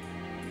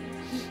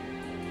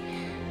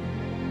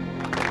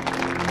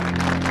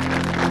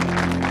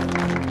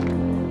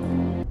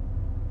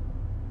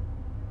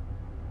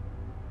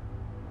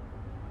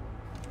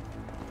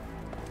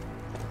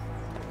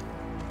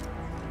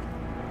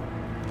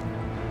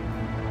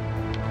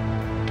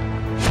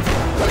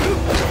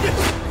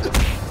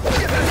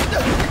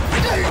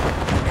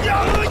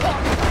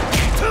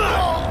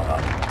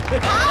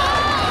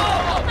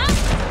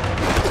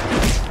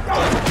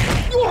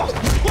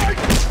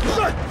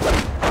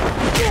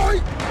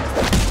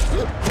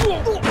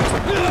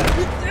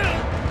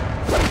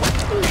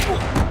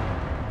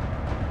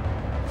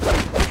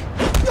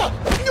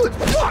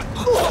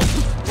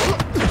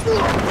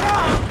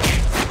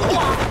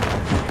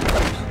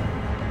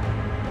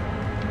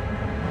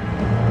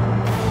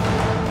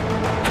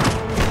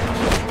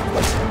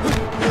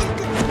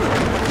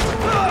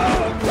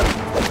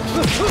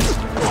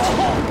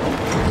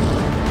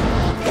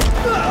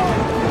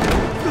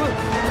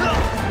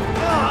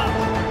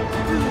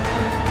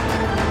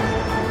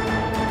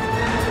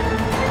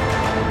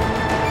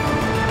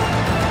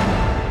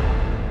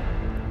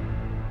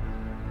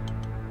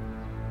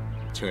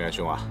清源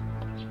兄啊，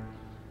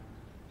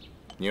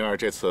宁儿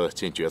这次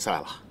进决赛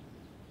了。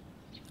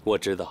我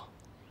知道。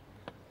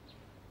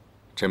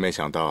真没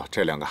想到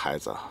这两个孩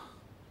子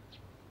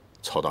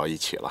凑到一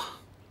起了。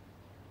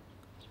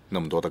那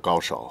么多的高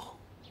手，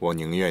我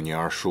宁愿宁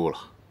儿输了。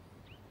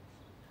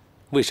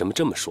为什么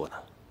这么说呢？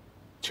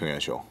清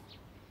源兄，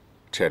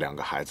这两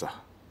个孩子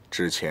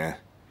之前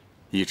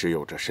一直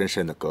有着深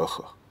深的隔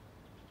阂。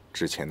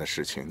之前的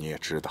事情你也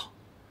知道，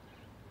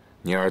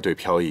宁儿对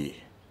飘逸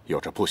有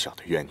着不小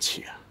的怨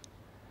气啊。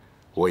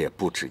我也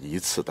不止一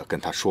次的跟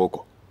他说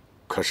过，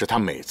可是他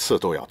每次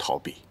都要逃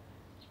避。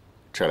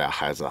这俩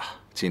孩子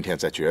今天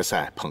在决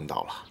赛碰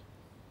到了，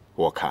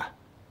我看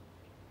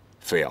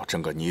非要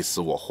争个你死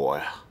我活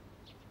呀。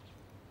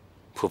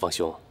蒲方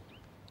兄，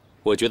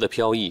我觉得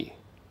飘逸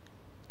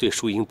对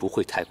输赢不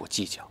会太过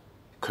计较。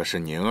可是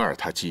宁儿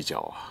她计较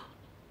啊，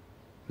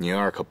宁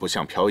儿可不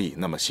像飘逸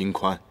那么心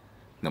宽，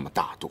那么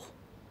大度。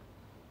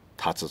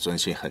她自尊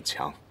心很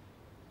强，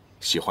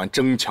喜欢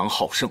争强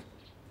好胜。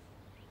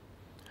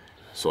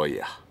所以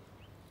啊，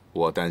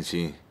我担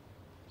心，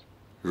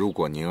如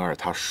果宁儿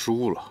她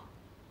输了，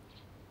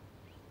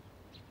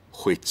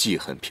会记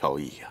恨飘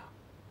逸呀。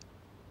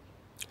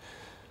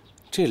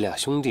这俩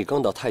兄弟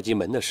刚到太极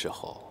门的时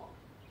候，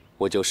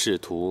我就试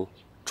图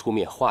出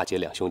面化解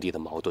两兄弟的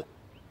矛盾。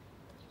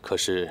可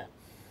是，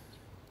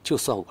就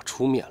算我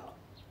出面了，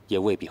也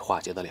未必化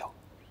解得了。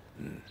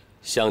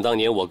想当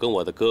年我跟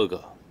我的哥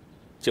哥，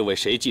就为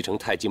谁继承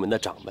太极门的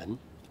掌门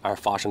而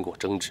发生过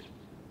争执。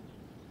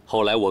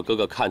后来我哥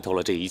哥看透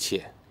了这一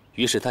切，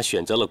于是他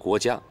选择了国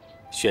家，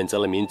选择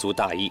了民族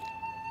大义。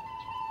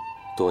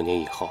多年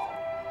以后，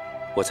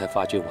我才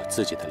发觉我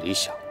自己的理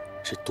想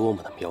是多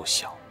么的渺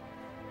小。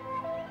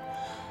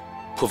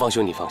蒲方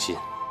兄，你放心，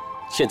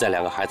现在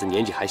两个孩子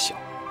年纪还小，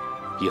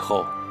以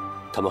后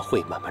他们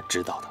会慢慢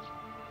知道的。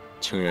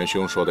清源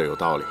兄说的有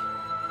道理，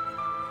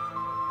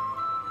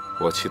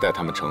我期待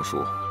他们成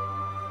熟，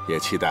也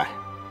期待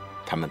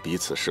他们彼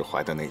此释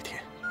怀的那一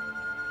天。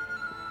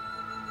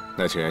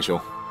那清源兄，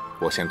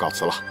我先告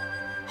辞了。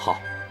好，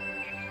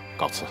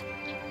告辞。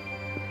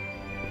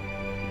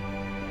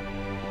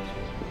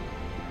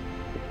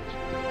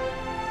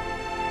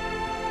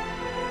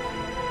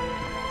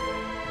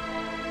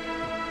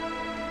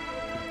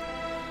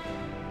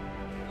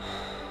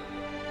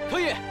飘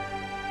逸，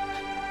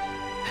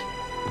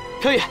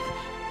飘逸，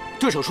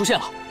对手出现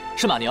了，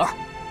是马宁儿。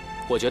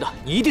我觉得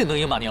你一定能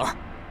赢马宁儿。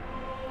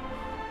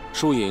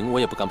输赢我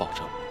也不敢保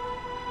证，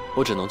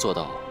我只能做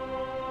到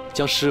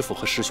将师傅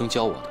和师兄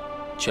教我的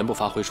全部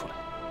发挥出来。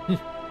嗯，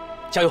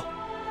加油，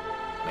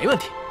没问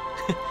题。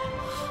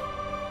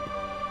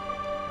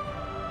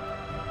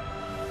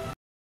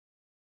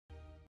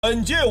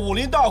本届武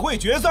林大会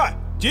决赛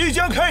即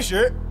将开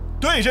始，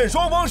对阵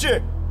双方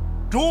是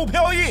朱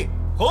飘逸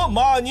和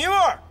马宁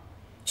儿，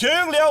请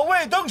两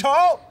位登场。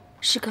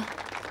师哥，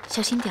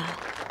小心点儿啊！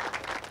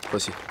放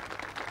心，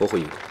我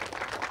会赢的。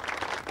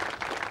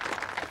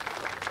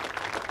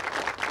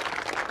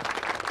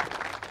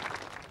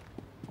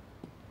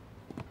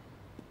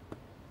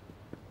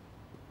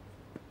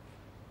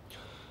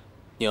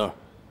宁儿，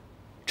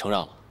承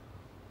让了。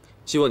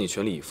希望你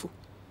全力以赴，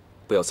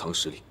不要藏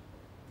实力。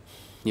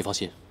你放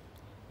心，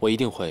我一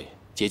定会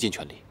竭尽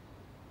全力。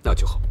那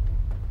就好。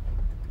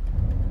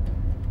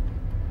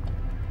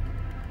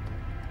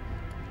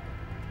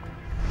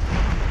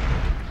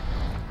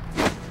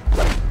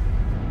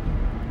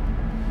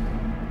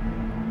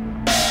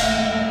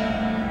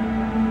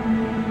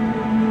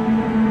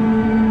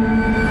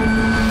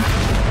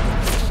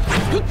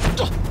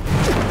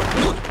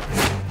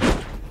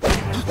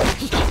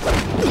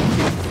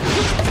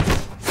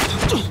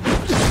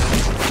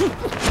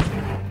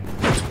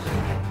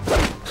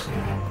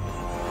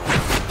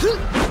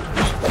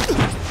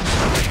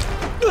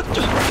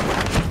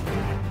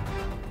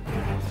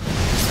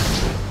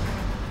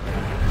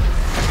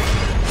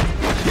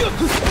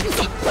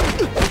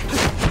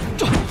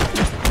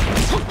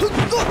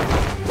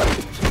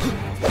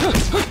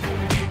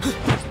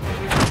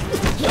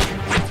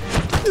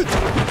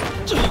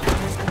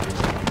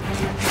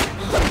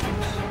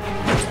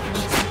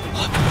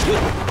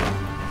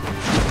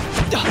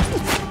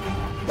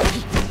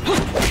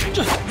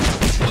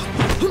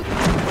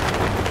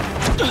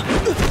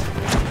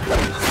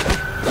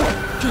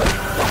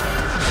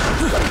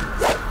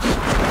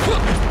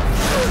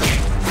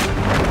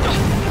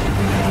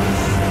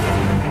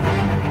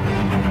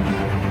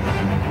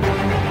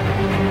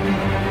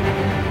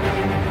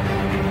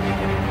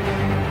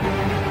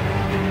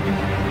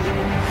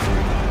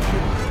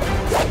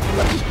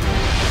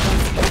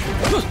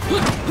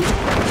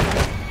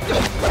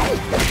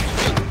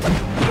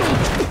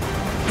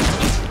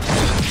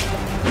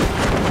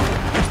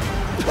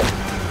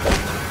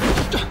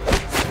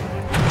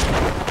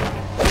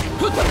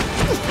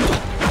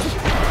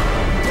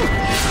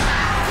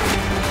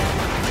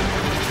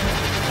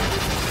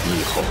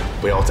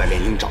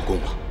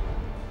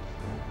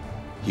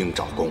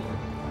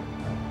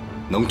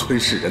能吞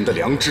噬人的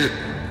良知，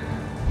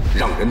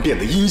让人变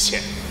得阴险。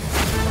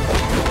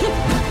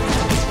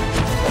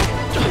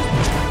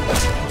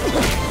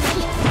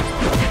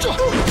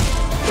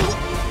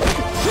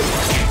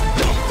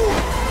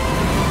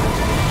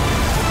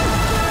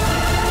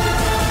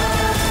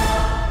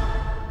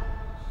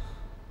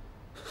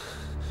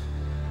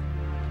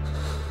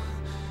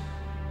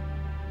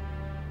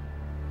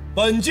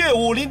本届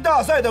武林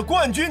大赛的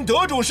冠军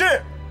得主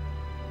是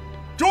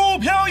朱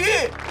飘逸。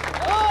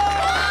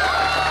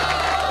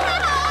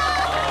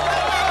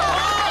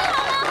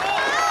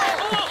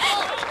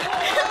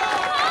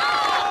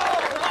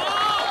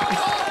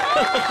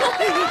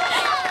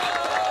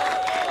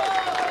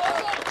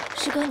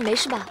师哥，你没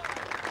事吧？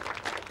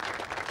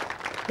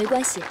没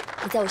关系，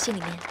你在我心里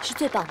面是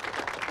最棒的。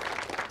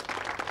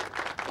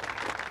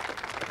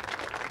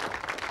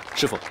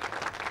师傅，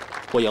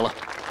我赢了。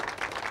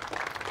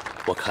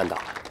我看到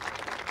了，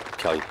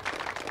飘逸，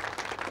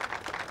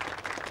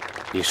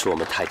你是我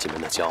们太极门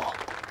的骄傲。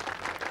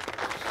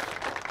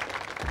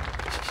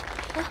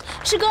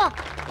师哥，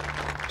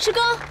师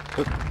哥，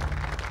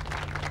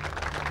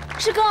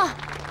师哥。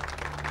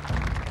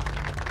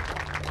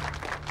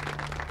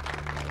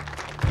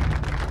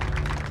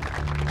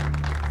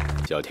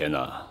小天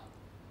呐，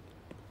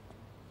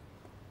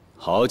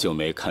好久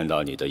没看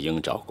到你的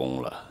鹰爪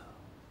功了。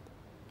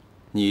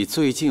你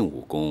最近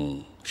武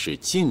功是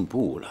进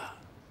步了，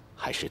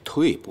还是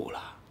退步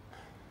了？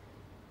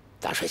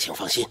大帅，请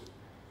放心，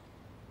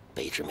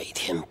卑职每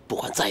天不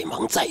管再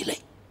忙再累，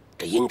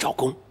这鹰爪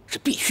功是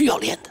必须要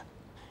练的。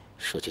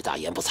说句大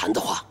言不惭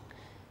的话，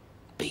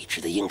卑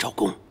职的鹰爪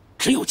功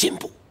只有进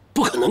步，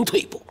不可能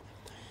退步。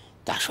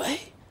大帅，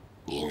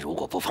您如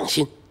果不放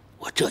心，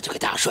我这就给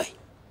大帅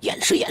演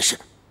示演示。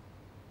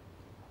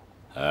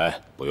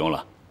哎，不用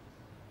了，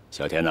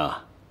小天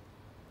呐，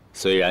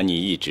虽然你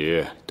一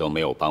直都没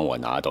有帮我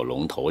拿到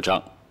龙头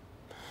杖，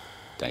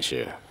但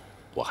是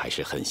我还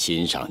是很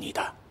欣赏你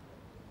的。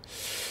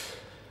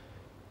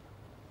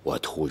我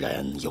突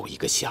然有一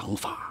个想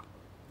法，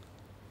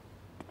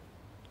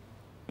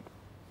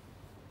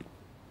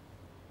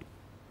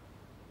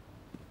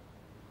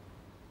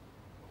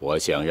我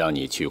想让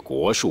你去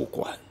国术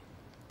馆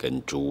跟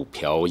朱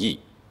飘逸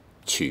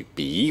去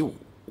比武。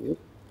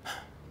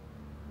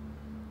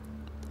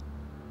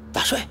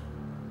大帅，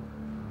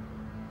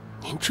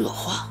您这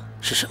话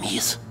是什么意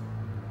思？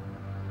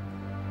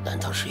难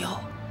道是要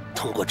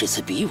通过这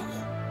次比武，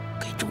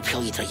给朱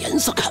飘一点颜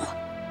色看吗？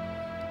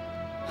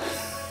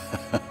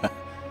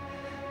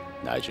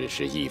那只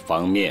是一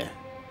方面，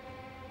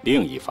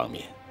另一方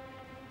面，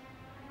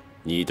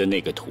你的那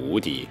个徒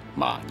弟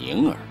马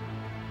宁儿，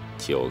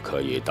就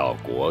可以到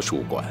国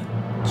术馆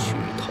去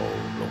偷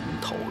龙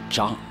头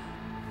杖。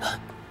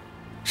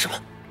什么？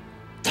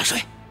大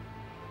帅，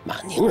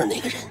马宁儿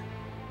那个人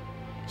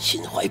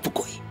心怀不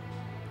轨，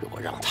如果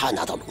让他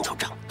拿到龙头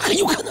杖，很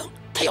有可能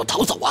他要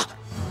逃走啊。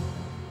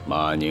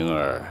马宁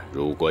儿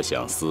如果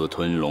想私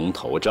吞龙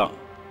头杖，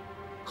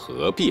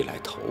何必来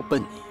投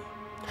奔你？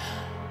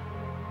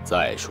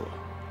再说，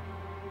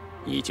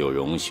你就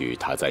容许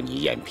他在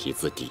你眼皮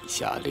子底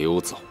下溜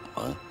走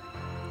吗？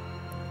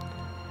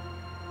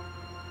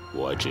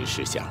我只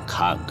是想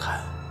看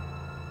看，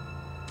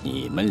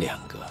你们两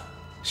个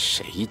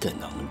谁的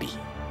能力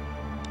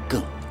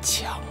更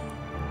强。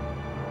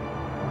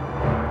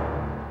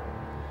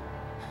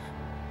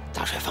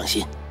大帅放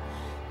心，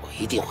我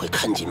一定会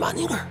看紧马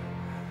宁儿。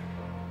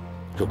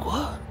如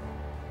果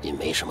您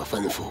没什么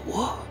吩咐，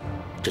我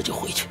这就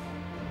回去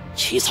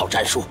起草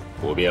战书。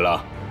不必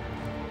了，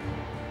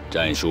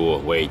战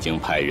书我已经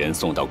派人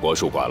送到国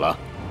术馆了，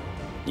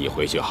你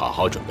回去好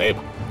好准备吧。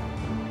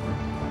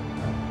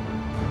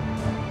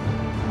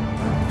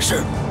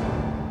是。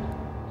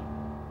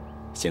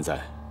现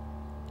在，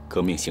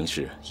革命形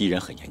势依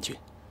然很严峻，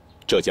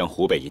浙江、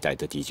湖北一带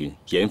的敌军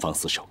严防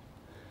死守，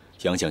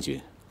杨将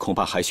军恐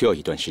怕还需要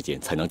一段时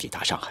间才能抵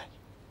达上海。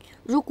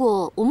如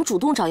果我们主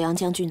动找杨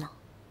将军呢？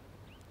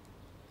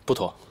不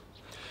妥，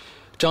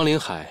张林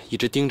海一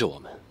直盯着我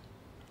们，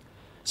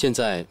现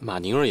在马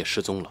宁儿也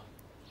失踪了，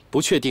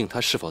不确定他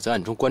是否在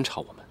暗中观察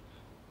我们。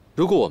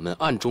如果我们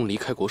暗中离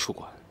开国术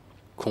馆，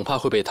恐怕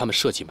会被他们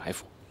设计埋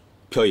伏。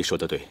飘逸说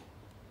得对，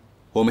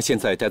我们现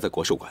在待在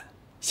国术馆，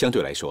相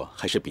对来说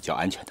还是比较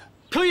安全的。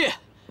飘逸，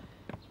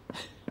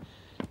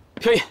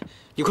飘逸，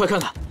你快看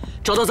看，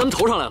找到咱们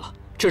头上来了，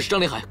这是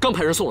张林海刚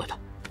派人送来的。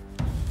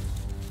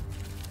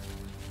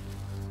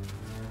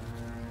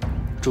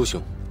朱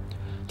兄，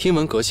听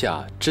闻阁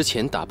下之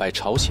前打败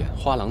朝鲜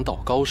花廊道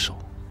高手，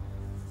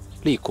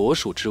立国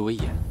术之威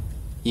严，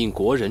引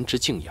国人之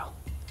敬仰，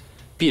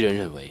鄙人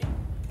认为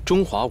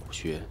中华武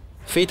学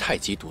非太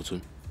极独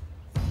尊，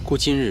故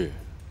今日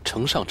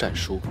呈上战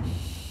书，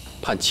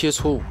盼切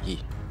磋武艺，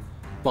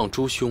望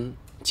朱兄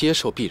接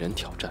受鄙人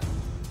挑战。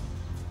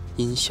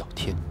殷小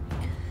天，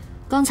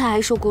刚才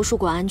还说国术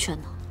馆安全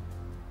呢，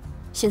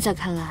现在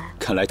看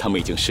来他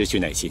们已经失去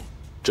耐心，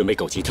准备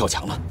狗急跳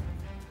墙了。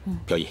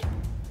飘逸，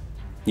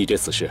你对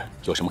此事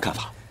有什么看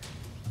法？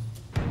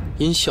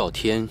殷啸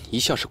天一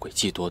向是诡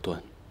计多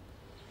端，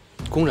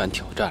公然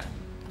挑战，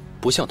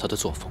不像他的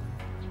作风。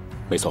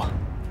没错，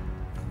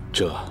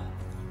这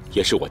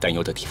也是我担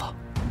忧的地方。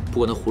不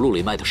过那葫芦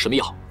里卖的什么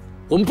药，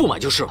我们不买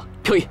就是了。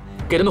飘逸，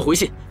给他们回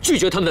信，拒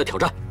绝他们的挑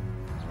战。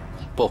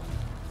不，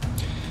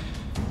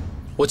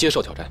我接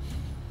受挑战。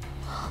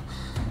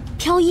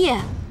飘逸，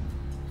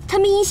他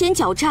们阴险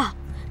狡诈，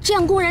这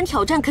样公然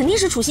挑战肯定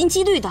是处心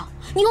积虑的，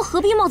你又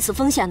何必冒此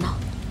风险呢？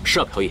是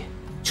啊，飘逸，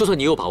就算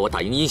你有把握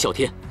打赢殷啸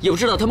天，也不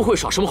知道他们会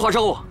耍什么花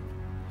招啊。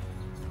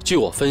据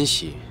我分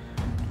析，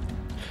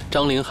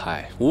张林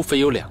海无非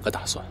有2个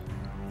打算：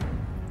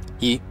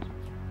一，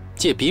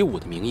借比武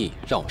的名义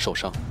让我受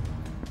伤；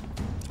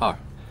二，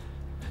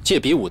借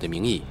比武的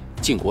名义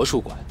进国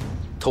术馆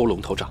偷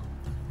龙头杖。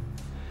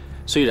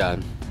虽然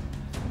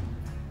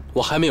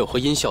我还没有和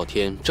殷啸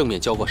天正面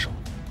交过手，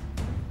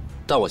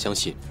但我相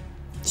信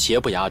邪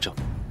不压正，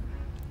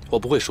我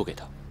不会输给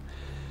他，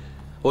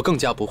我更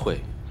加不会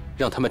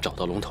让他们找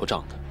到龙头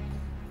杖的。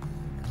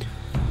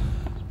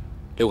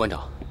刘馆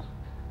长，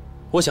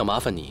我想麻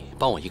烦你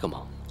帮我一个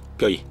忙。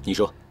飘逸，你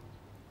说。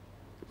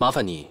麻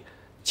烦你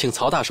请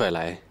曹大帅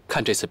来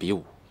看这次比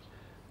武，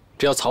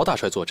只要曹大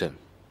帅坐镇，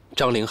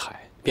张林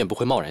海便不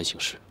会贸然行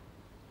事。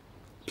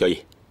飘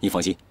逸，你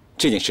放心，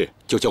这件事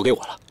就交给我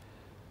了。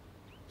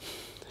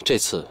这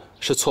次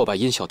是挫败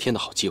殷啸天的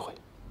好机会，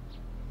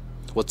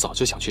我早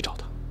就想去找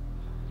他。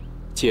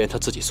既然他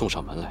自己送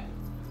上门来，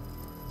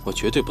我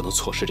绝对不能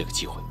错失这个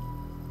机会。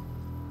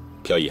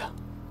飘逸啊，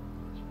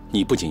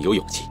你不仅有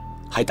勇气，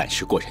还胆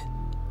识过人。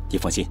你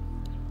放心，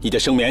你的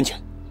生命安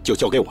全就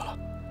交给我了。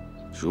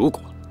如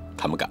果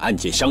他们敢暗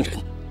箭伤人，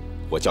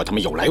我叫他们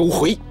有来无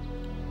回。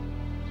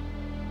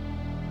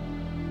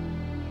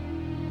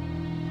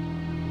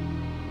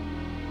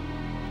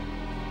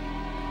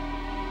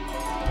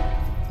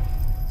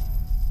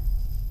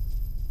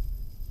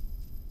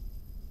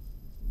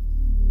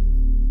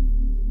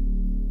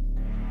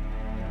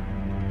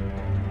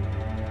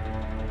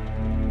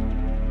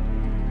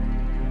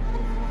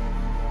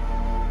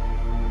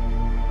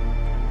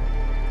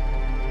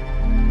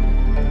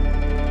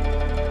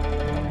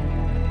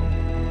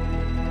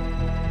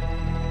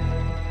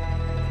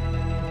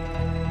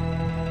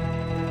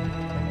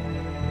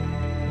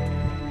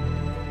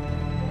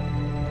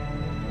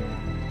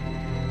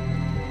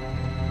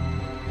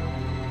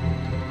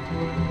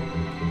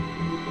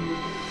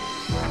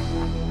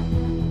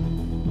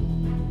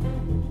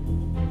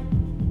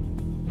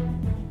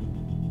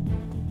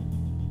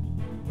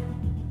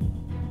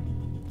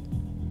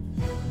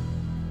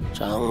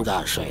张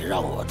大帅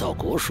让我到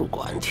国术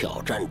馆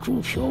挑战朱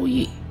飘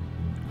逸，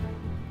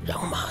让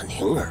马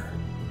宁儿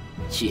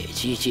借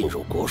机进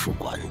入国术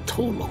馆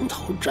偷龙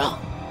头杖，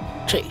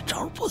这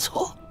招不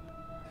错。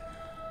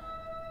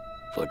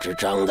不知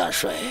张大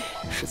帅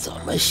是怎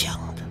么想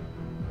的？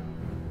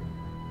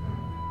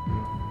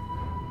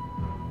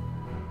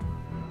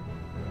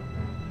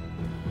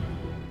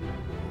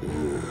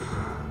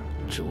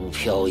朱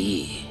飘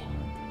逸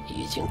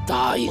已经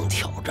答应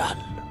挑战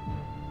了。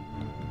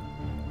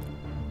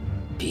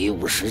 比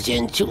武时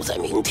间就在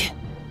明天，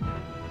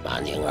马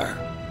宁儿，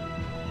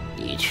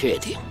你确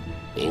定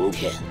明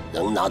天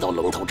能拿到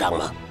龙头杖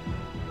吗？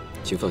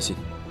请放心，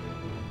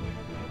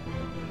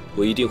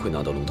我一定会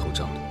拿到龙头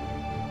杖的。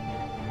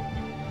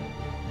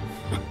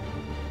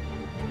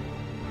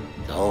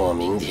等我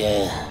明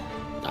天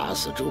打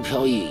死朱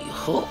飘逸以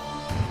后，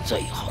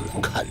最好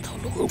能看到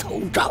龙头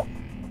杖，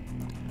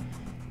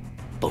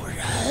不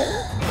然。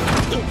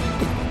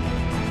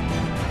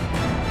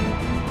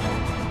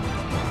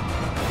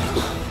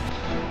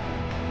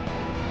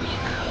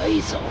 可以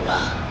走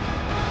了。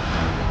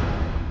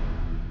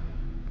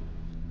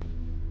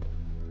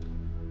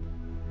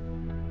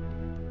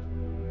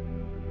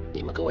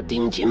你们给我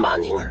盯紧马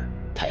宁儿，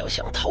他要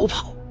想逃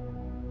跑，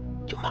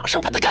就马上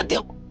把他干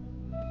掉。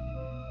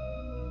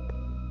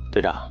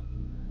队长，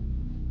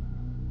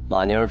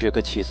马宁儿这颗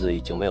棋子已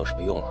经没有什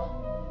么用了，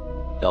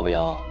要不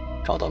要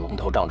找到龙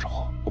头杖之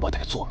后，我把它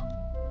给做了？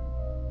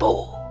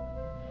不，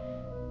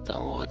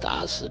等我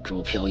打死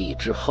朱飘逸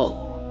之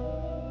后。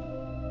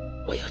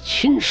 我要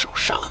亲手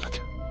杀了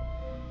他！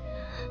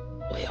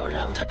我要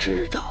让他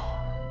知道，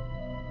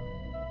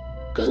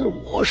跟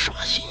我耍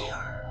心眼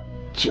儿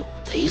就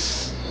得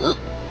死。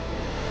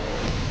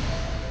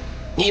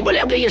你们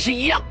两个也是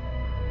一样。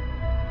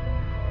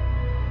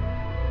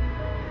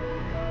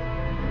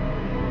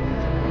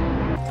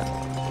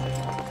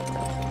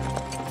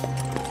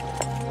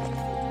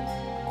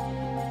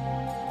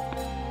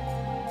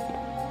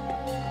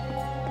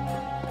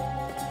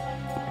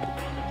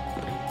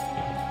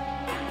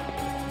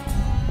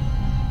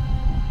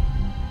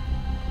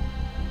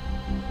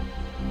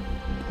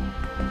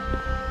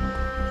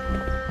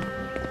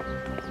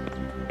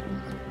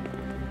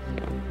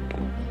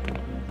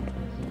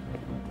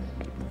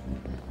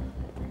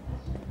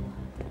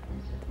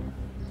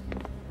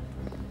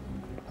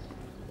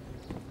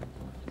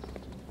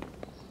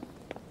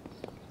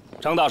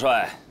张大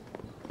帅，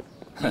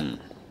哼，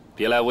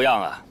别来无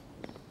恙啊！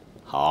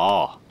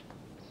好，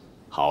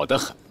好得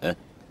很。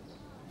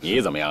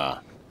你怎么样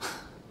啊？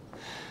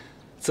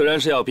自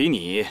然是要比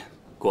你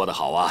过得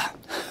好啊。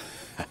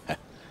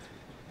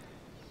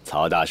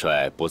曹大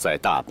帅不在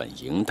大本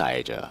营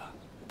待着，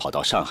跑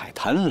到上海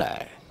滩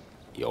来，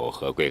有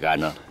何贵干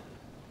呢？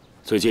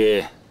最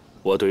近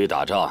我对于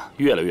打仗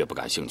越来越不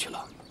感兴趣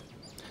了，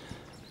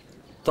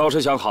倒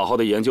是想好好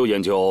的研究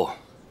研究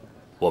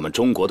我们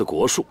中国的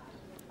国术。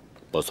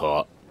 不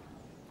错，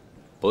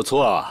不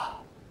错，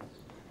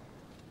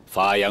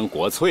发扬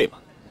国粹嘛。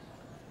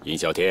尹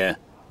小天，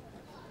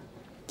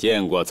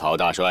见过曹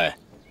大帅。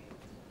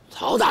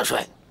曹大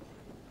帅，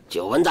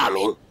久闻大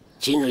名，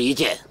今日一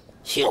见，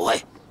幸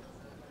会。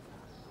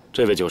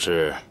这位就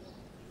是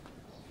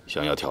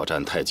想要挑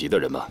战太极的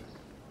人吗？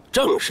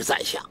正是在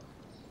下。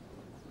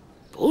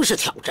不是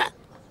挑战，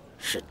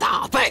是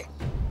打败。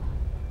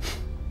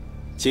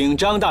请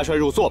张大帅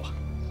入座吧。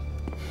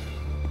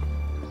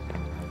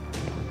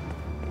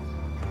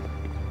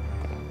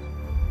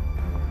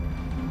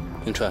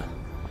 迎春，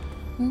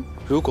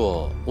如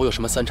果我有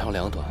什么三长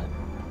两短，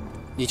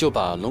你就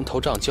把龙头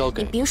杖交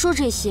给……你别说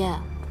这些，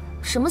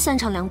什么三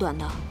长两短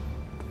的，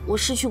我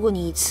失去过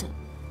你一次，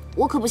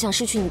我可不想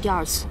失去你第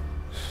二次。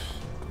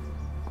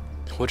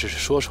我只是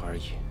说说而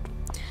已。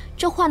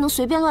这话能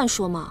随便乱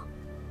说吗？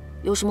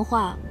有什么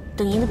话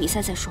等赢了比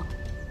赛再说。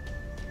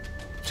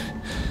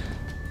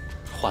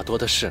话多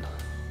的是呢。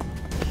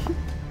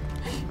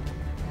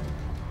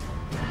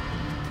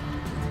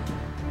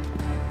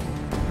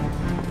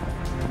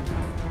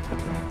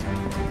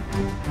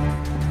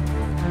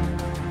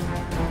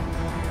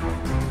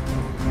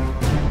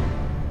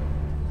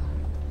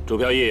 朱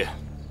飘逸，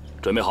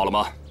准备好了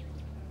吗？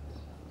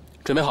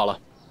准备好了。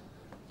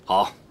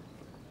好，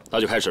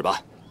那就开始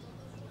吧。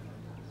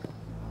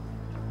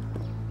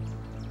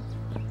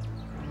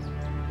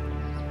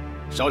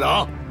稍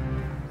等，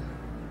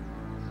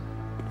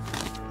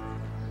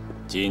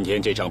今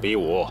天这场比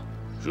武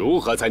如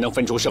何才能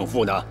分出胜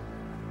负呢？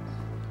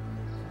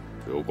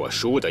如果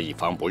输的一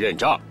方不认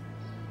账，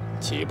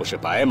岂不是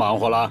白忙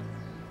活了？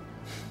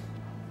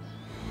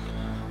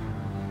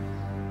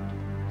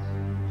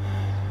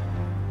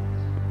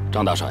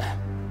 张大帅，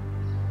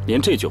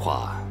您这句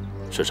话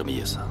是什么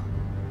意思？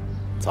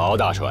曹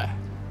大帅，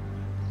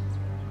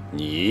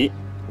你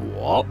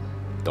我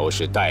都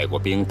是带过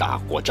兵、打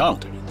过仗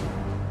的人，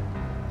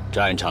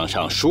战场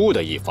上输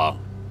的一方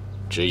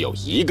只有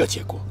一个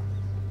结果，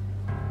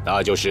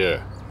那就是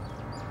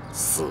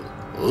死。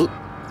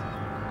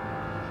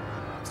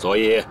所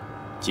以，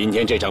今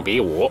天这场比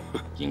武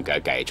应该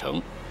改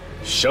成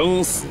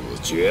生死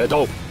决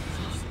斗。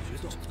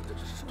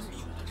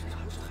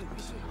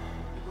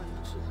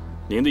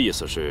您的意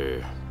思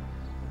是，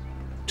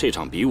这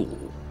场比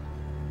武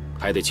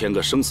还得签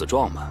个生死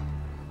状吗？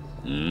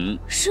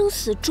生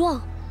死状，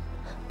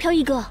飘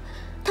逸哥，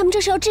他们这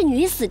是要置你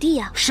于死地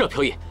呀！是啊，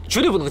飘逸，绝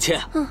对不能签。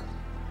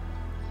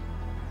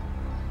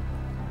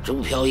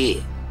朱飘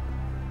逸，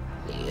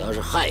你要是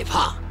害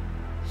怕，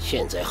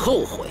现在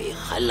后悔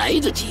还来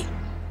得及。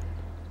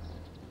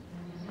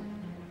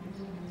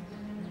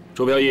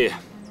朱飘逸，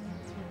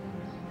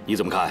你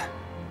怎么看？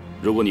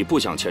如果你不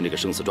想签这个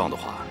生死状的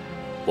话，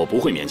我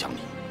不会勉强你。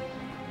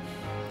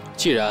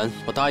既然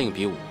我答应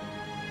比武，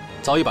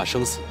早已把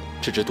生死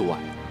置之度外，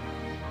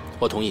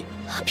我同意。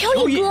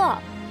飘逸哥，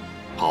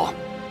好，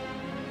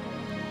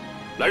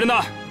来人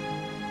呐，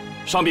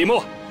上比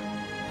目。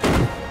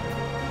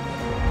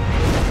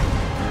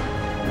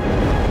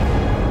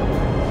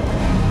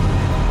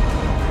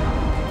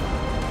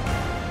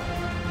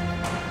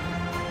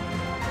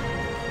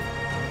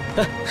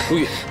哎，如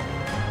玉，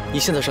你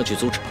现在上去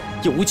阻止，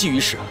也无济于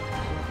事啊。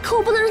可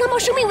我不能让他冒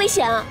生命危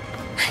险啊！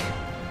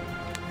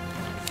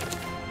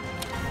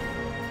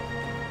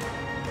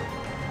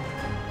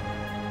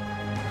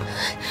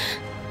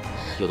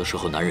有的时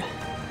候，男人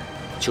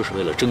就是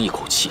为了争一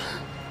口气。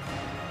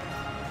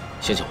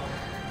相信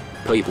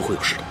我，飘逸不会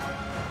有事的。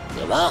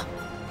怎么，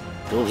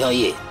朱飘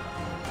逸，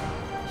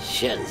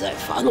现在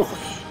反悔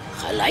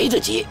还来得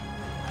及。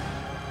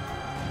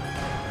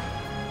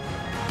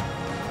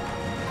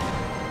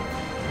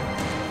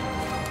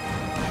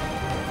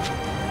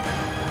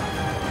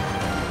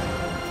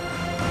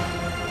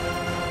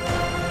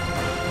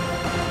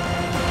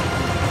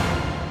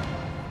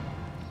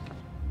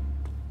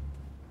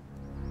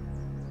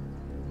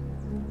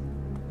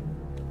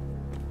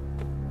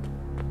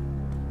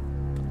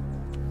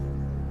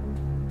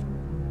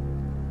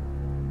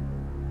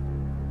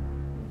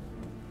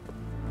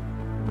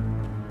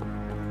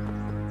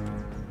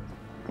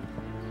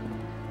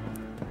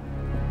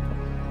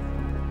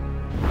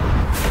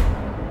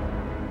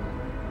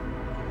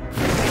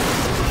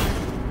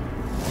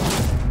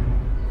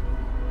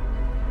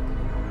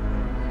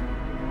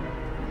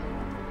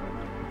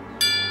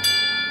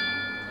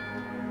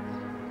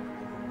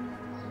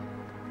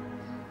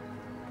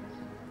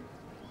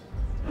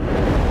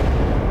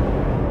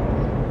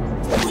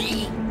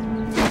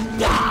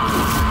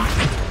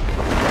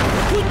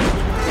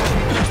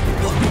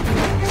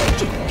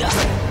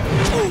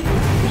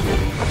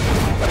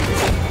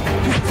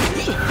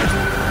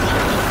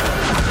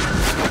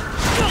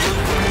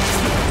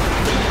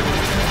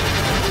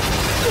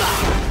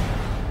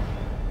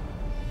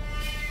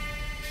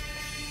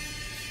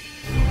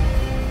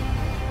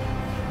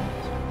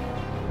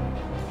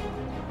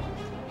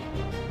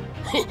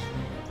哼，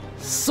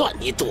算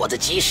你躲得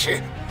及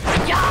时。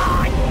呀！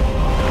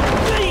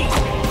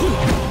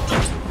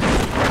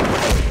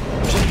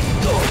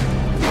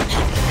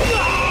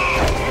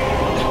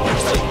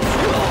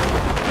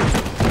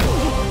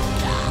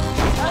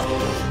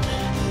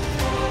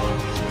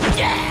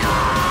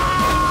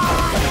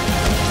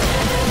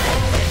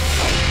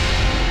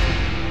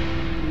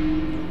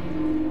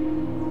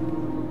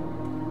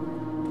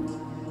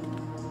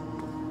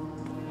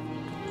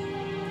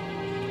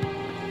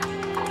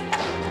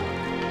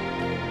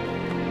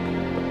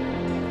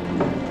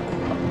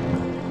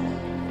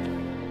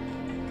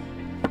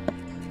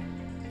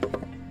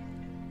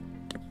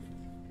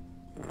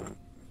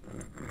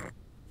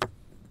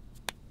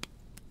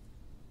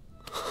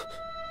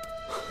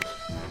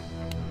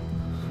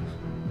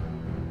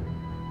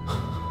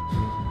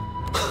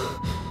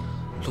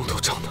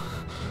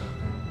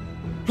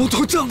龙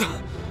头杖呢？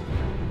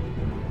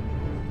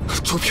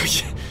周飘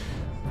逸，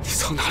你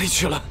藏哪里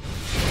去了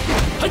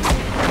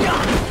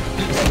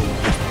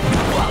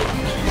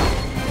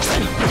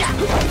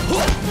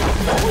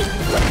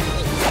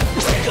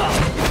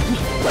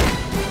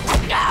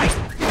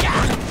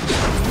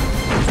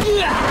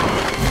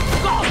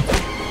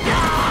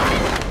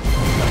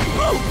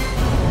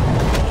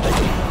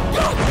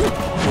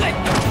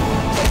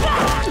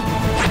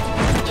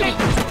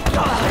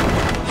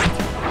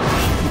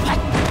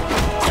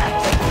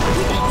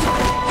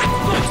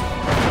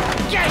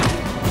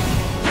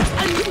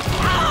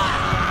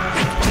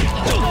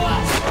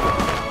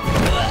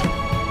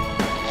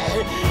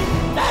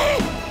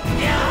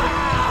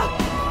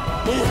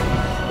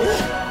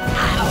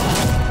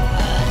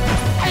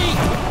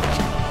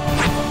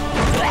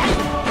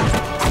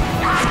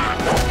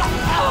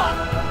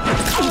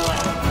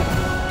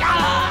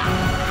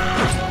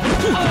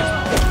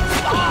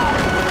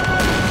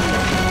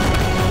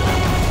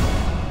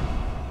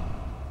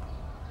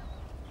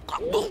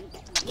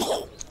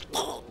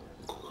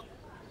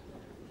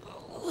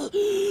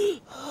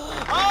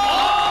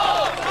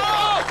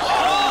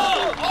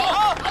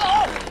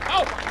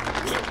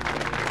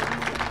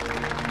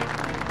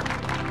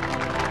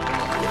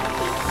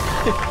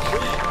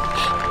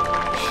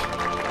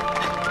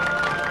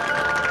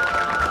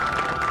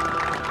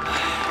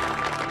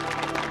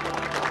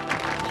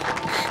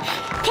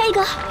？K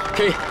哥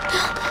 ，K，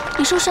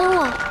 你受伤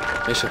了？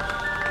没事。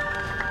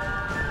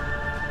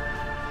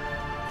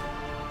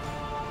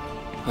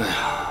哎呀，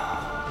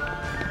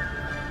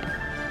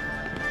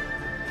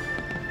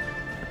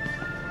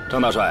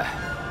张大帅，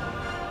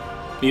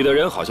你的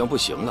人好像不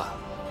行了，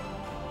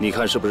你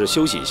看是不是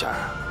休息一下，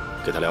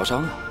给他疗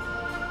伤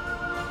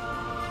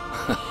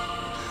啊？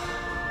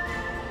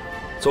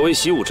作为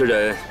习武之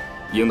人，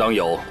应当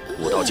有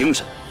武道精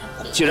神。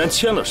既然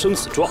签了生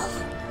死状，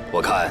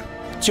我看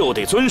就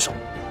得遵守。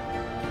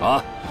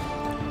啊，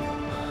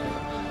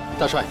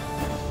大帅，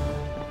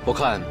我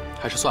看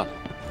还是算了。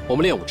我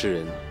们练武之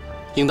人，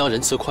应当仁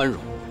慈宽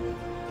容。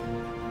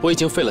我已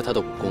经废了他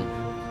的武功，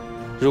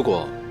如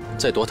果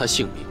再夺他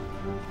性命，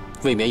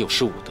未免有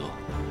失武德。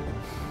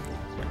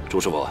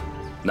朱师傅，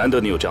难得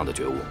你有这样的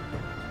觉悟。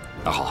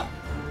那好，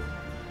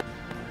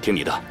听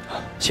你的。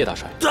谢大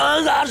帅。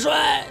张大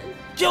帅，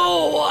救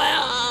我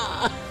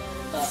呀！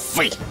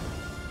废，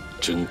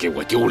真给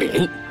我丢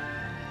脸！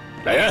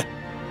来人，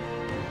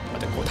把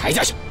他给我抬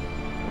下去！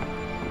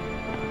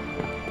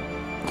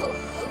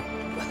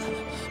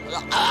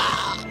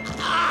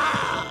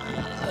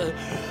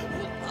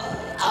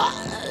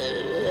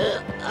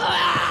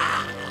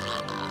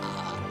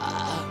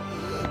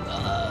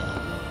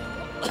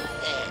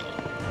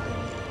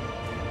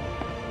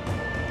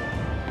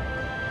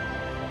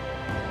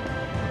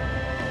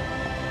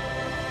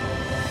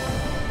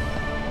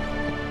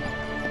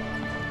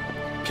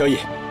飘逸，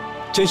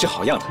真是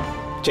好样的！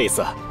这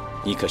次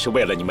你可是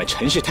为了你们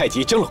陈氏太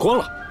极争了光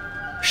了。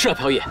是啊，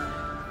飘逸，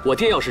我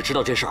爹要是知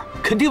道这事儿，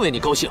肯定为你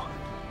高兴。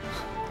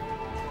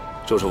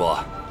周师傅，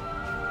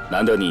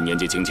难得你年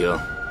纪轻轻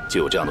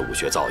就有这样的武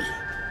学造诣，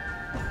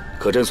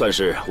可真算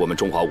是我们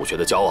中华武学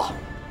的骄傲，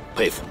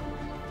佩服，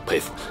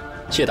佩服。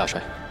谢大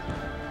帅。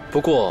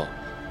不过，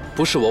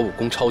不是我武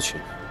功超群，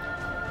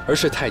而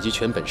是太极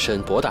拳本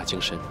身博大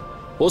精深，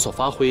我所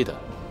发挥的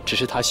只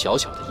是它小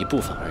小的一部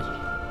分而已。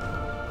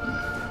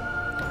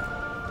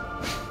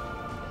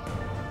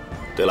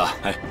对了，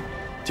哎，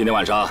今天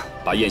晚上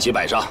把宴席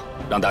摆上，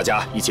让大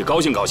家一起高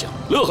兴高兴，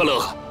乐呵乐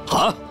呵，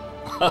啊！